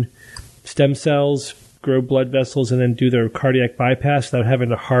own stem cells, grow blood vessels, and then do their cardiac bypass without having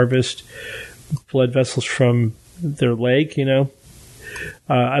to harvest blood vessels from their leg,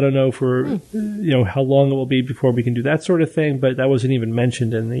 I don't know if we're, how long it will be before we can do that sort of thing, but that wasn't even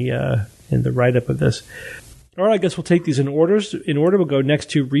mentioned in the write-up of this. All right, I guess we'll take these in order. We'll go next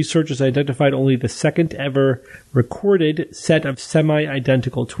to researchers identified only the second ever recorded set of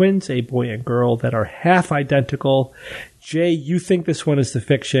semi-identical twins, a boy and girl, that are half identical. Jay, you think this one is the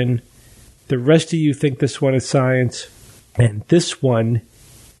fiction. The rest of you think this one is science. And this one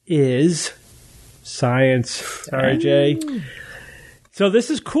is science. Sorry, Jay. So this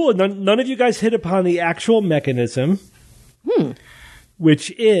is cool. None of you guys hit upon the actual mechanism, which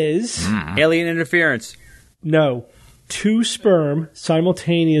is... Alien interference. No. 2 sperm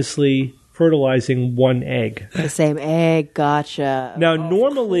simultaneously fertilizing 1 egg. The same egg, gotcha. Now,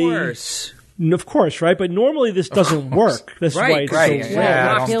 normally... Of course, right? But normally this doesn't work. That's why it's so rare.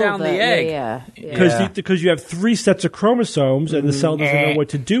 Knocks down the egg. Because you have 3 sets of chromosomes and the cell doesn't know what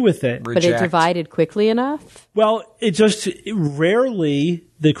to do with it. But it divided quickly enough? Well, rarely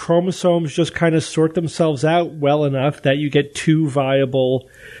the chromosomes just kind of sort themselves out well enough that you get 2 viable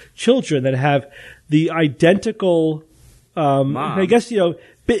children that have the identical, I guess,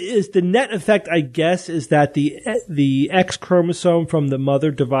 is the net effect, I guess, is that the X chromosome from the mother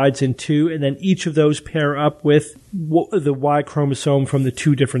divides in 2, and then each of those pair up with the Y chromosome from the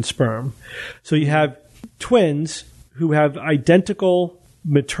 2 different sperm. So you have twins who have identical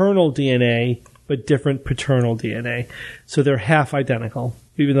maternal DNA, but different paternal DNA. So they're half identical,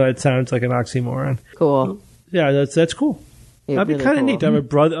 even though it sounds like an oxymoron. Cool. Yeah, that's cool. Yeah, That'd be kind of neat to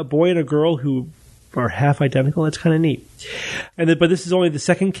have a boy and a girl who are half identical. That's kind of neat. But this is only the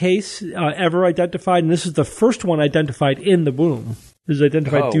second case ever identified, and this is the first one identified in the womb. This is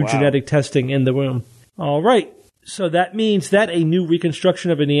identified through genetic testing in the womb. All right. So that means that a new reconstruction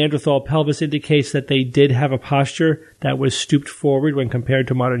of a Neanderthal pelvis indicates that they did have a posture that was stooped forward when compared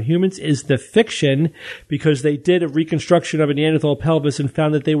to modern humans is the fiction, because they did a reconstruction of a Neanderthal pelvis and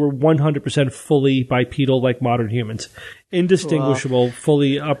found that they were 100% fully bipedal like modern humans. Indistinguishable,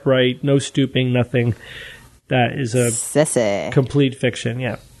 fully upright, no stooping, nothing. That is a complete fiction,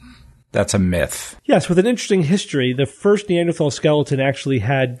 yeah. That's a myth. Yes, with an interesting history, the first Neanderthal skeleton actually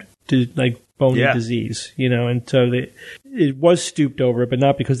had bony disease, and so it was stooped over, but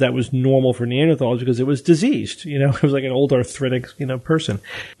not because that was normal for Neanderthals, because it was diseased, it was like an old arthritic, person.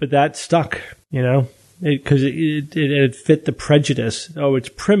 But that stuck, because it fit the prejudice. Oh, it's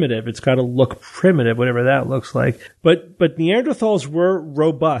primitive. It's got to look primitive, whatever that looks like. But Neanderthals were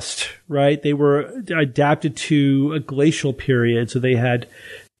robust, right? They were adapted to a glacial period, so they had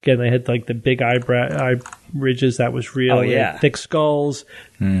like the big eye ridges. That was real. Oh, yeah. Thick skulls,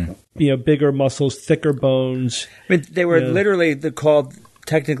 bigger muscles, thicker bones. I mean, they were literally called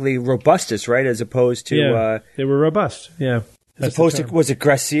technically robustus, right? As opposed to they were robust. Yeah. As opposed to, was it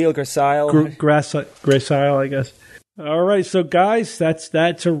gracile? Gracile, I guess. All right, so guys,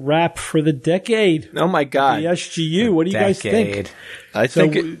 that's a wrap for the decade. Oh my God, the SGU. What do you guys think? I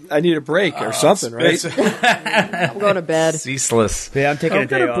think I need a break or something, right? I'm going to bed. Ceaseless. Yeah, I'm taking a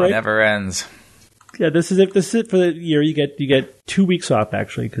day off. Never ends. Yeah, this is it. This is it for the year. You get 2 weeks off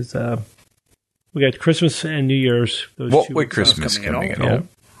actually, because we got Christmas and New Year's. With Christmas coming at all.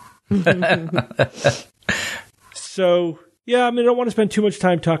 So. Yeah, I mean, I don't want to spend too much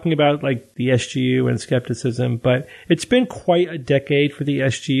time talking about like the SGU and skepticism, but it's been quite a decade for the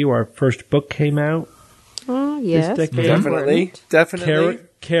SGU. Our first book came out. Oh, yes. This decade. Definitely.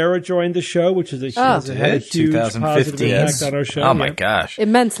 Kara joined the show, which is had a huge positive impact on our show. Oh, my gosh.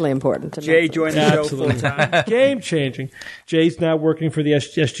 Immensely important. Jay joined the show full-time. Game-changing. Jay's now working for the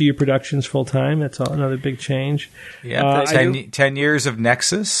SGU Productions full-time. That's another big change. Yeah, 10 years of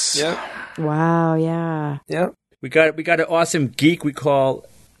Nexus. Yep. Wow, yeah. Yep. We got an awesome geek we call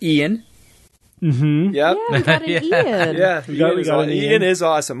Ian. Mm-hmm. Yep. Yeah, we got an Ian. Yeah, Ian is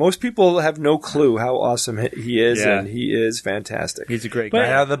awesome. Most people have no clue how awesome he is, and he is fantastic. He's a great guy. Right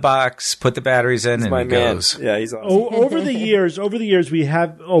out of the box, put the batteries in, and he goes. Yeah, he's awesome. Over the years, we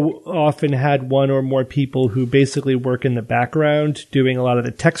have often had one or more people who basically work in the background doing a lot of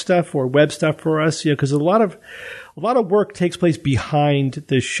the tech stuff or web stuff for us. Because a lot of work takes place behind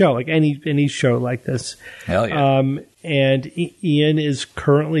the show, like any show like this. Hell yeah. And Ian is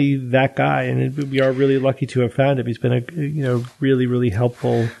currently that guy, and we are really lucky to have found him. He's been really, really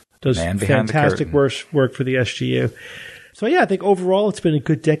helpful. Does fantastic work for the SGU. So yeah, I think overall it's been a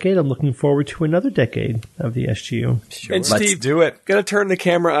good decade. I'm looking forward to another decade of the SGU. Sure. And Steve, let's do it. Gonna turn the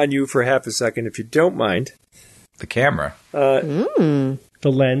camera on you for half a second, if you don't mind. The camera. The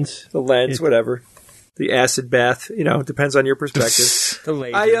lens. Whatever. The acid bath, depends on your perspective. The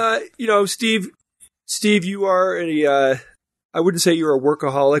laser. Steve, you are I wouldn't say you're a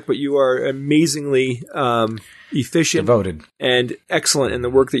workaholic, but you are amazingly efficient, devoted, and excellent in the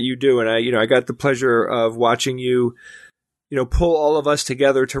work that you do. And I got the pleasure of watching you, pull all of us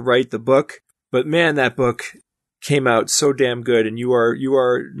together to write the book. But man, that book came out so damn good, and you are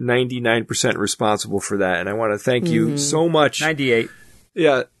 99% responsible for that. And I want to thank you so much. 98.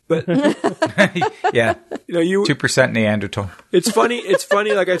 Yeah. But yeah, 2% Neanderthal. It's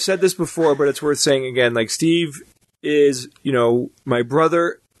funny. Like I've said this before, but it's worth saying again. Like Steve is, my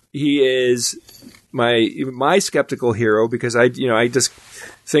brother. He is my skeptical hero because I just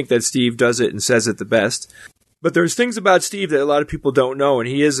think that Steve does it and says it the best. But there's things about Steve that a lot of people don't know, and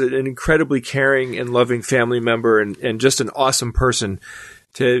he is an incredibly caring and loving family member and just an awesome person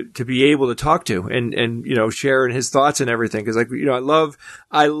to be able to talk to and share his thoughts and everything. Cause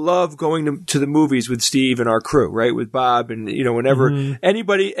I love going to the movies with Steve and our crew, right? With Bob and, whenever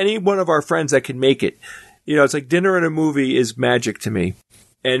any one of our friends that can make it, it's like dinner and a movie is magic to me.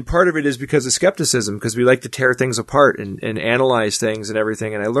 And part of it is because of skepticism, because we like to tear things apart and analyze things and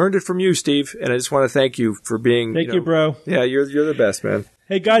everything. And I learned it from you, Steve. And I just want to thank you for being, Thank you, bro. Yeah, you're the best, man.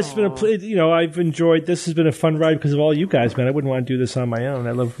 Hey guys, it's been I've enjoyed this. Has been a fun ride because of all you guys, man. I wouldn't want to do this on my own.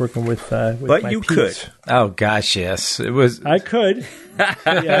 I love working with but my you peeps. could. Oh gosh, yes, it was. I could,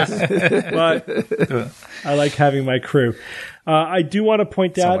 yes, but I like having my crew. I do want to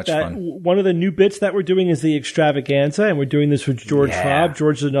point out that one of the new bits that we're doing is the extravaganza, and we're doing this with George Hobb.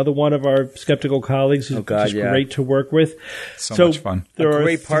 George is another one of our skeptical colleagues who's just great to work with. So much fun. There are a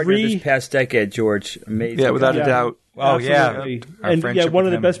great partner this past decade, George. Amazing. Yeah, without a doubt. Oh, absolutely. And one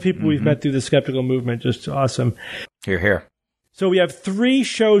of the best people we've met through the skeptical movement. Just awesome. Here. So we have 3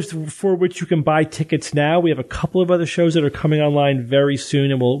 shows for which you can buy tickets now. We have a couple of other shows that are coming online very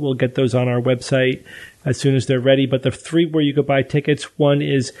soon, and we'll get those on our website as soon as they're ready. But the 3 where you can buy tickets, one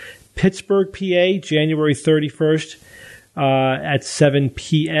is Pittsburgh, PA, January 31st at 7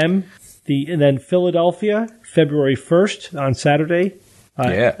 p.m. And then Philadelphia, February 1st on Saturday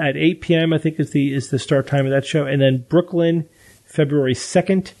at 8 p.m. I think is the start time of that show. And then Brooklyn, February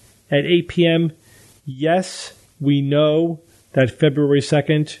 2nd at 8 p.m. Yes, we know that February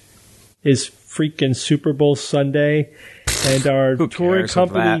 2nd is freaking Super Bowl Sunday, and our touring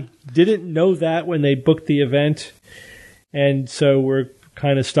company didn't know that when they booked the event, and so we're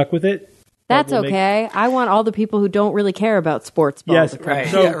kind of stuck with it. That's okay. I want all the people who don't really care about sports ball to come. Right.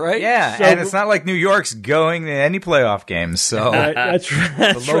 So, Yeah, so, and it's not like New York's going to any playoff games, so that's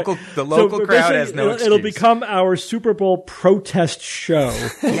right. the local crowd has no excuse. It'll become our Super Bowl protest show.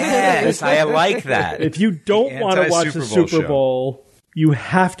 Yes, I like that. If you don't want to watch the Super Bowl, you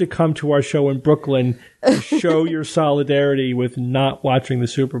have to come to our show in Brooklyn to show your solidarity with not watching the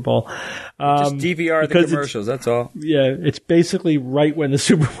Super Bowl. Just DVR the commercials, that's all. Yeah, it's basically right when the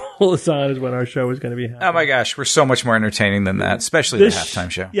Super Bowl is on is when our show is going to be happening. Oh my gosh, we're so much more entertaining than that, especially the halftime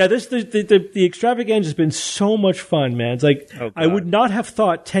show. Yeah, the extravaganza has been so much fun, man. It's like, I would not have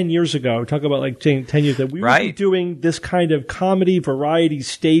thought 10 years ago, talk about like 10 years, that we would be doing this kind of comedy, variety,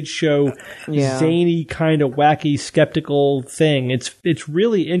 stage show, zany, kind of wacky, skeptical thing. It's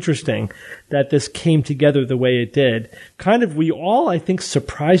really interesting that this came together the way it did. Kind of, we all, I think,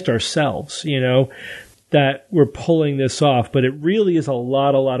 surprised ourselves, that we're pulling this off, but it really is a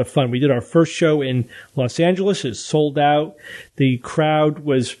lot of fun. We did our first show in Los Angeles. It sold out. The crowd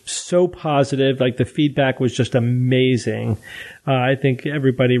was so positive. Like, the feedback was just amazing. I think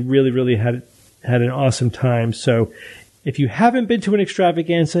everybody really had an awesome time. So if you haven't been to an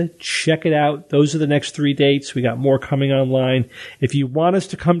extravaganza, check it out. Those are the next 3 dates. We got more coming online. If you want us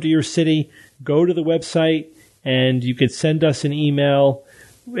to come to your city, go to the website and you could send us an email,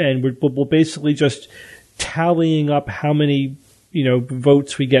 and we'll basically just tallying up how many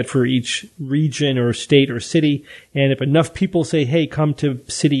votes we get for each region or state or city. And if enough people say, hey, come to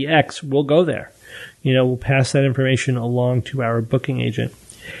city X, we'll go there. We'll pass that information along to our booking agent.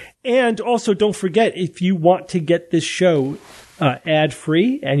 And also, don't forget, if you want to get this show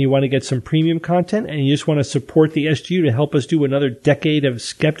ad-free and you want to get some premium content and you just want to support the SGU to help us do another decade of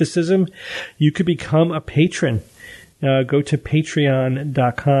skepticism, you could become a patron. Go to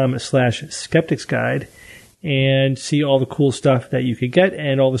patreon.com/skepticsguide and see all the cool stuff that you could get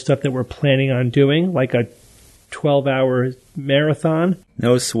and all the stuff that we're planning on doing, like a 12-hour marathon.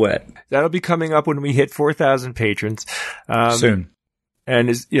 No sweat. That'll be coming up when we hit 4,000 patrons. Soon.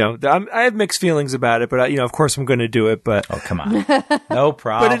 And I have mixed feelings about it, but of course I'm going to do it. But come on, no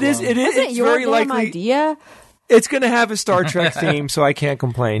problem. But it's your very damn likely idea. It's going to have a Star Trek theme, so I can't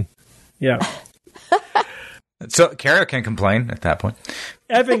complain. Yeah. So Kara can complain at that point.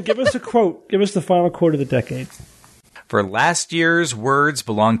 Evan, give us a quote. Give us the final quote of the decade. For last year's words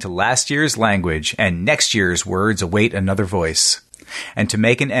belong to last year's language, and next year's words await another voice. And to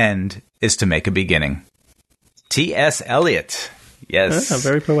make an end is to make a beginning. T.S. Eliot. Yes.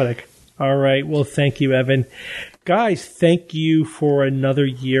 Very poetic. All right. Well, thank you, Evan. Guys, thank you for another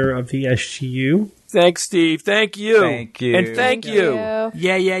year of the SGU. Thanks, Steve. Thank you. Thank you. And thank you.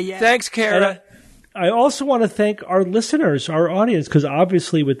 Yeah. Thanks, Kara. I also want to thank our listeners, our audience, because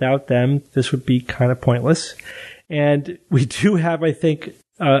obviously without them, this would be kind of pointless. And we do have, I think,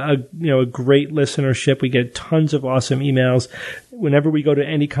 a great listenership. We get tons of awesome emails whenever we go to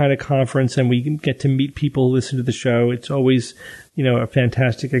any kind of conference and we get to meet people who listen to the show. It's always, a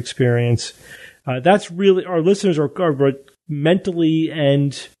fantastic experience. That's really, our listeners are mentally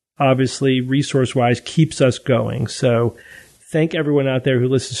and obviously resource-wise keeps us going. So thank everyone out there who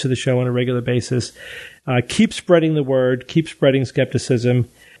listens to the show on a regular basis. Keep spreading the word. Keep spreading skepticism.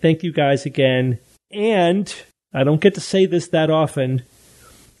 Thank you guys again. And I don't get to say this that often.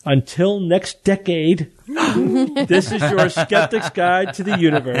 Until next decade, this is your Skeptic's Guide to the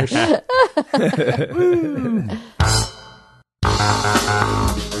Universe.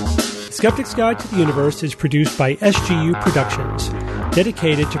 Skeptic's Guide to the Universe is produced by SGU Productions,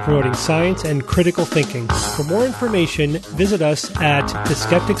 dedicated to promoting science and critical thinking. For more information, visit us at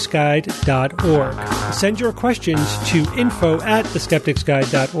theskepticsguide.org. Send your questions to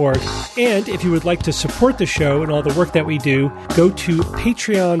info@theskepticsguide.org. And if you would like to support the show and all the work that we do, go to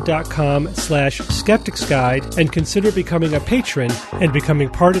patreon.com/skepticsguide and consider becoming a patron and becoming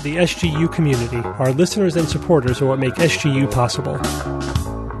part of the SGU community. Our listeners and supporters are what make SGU possible.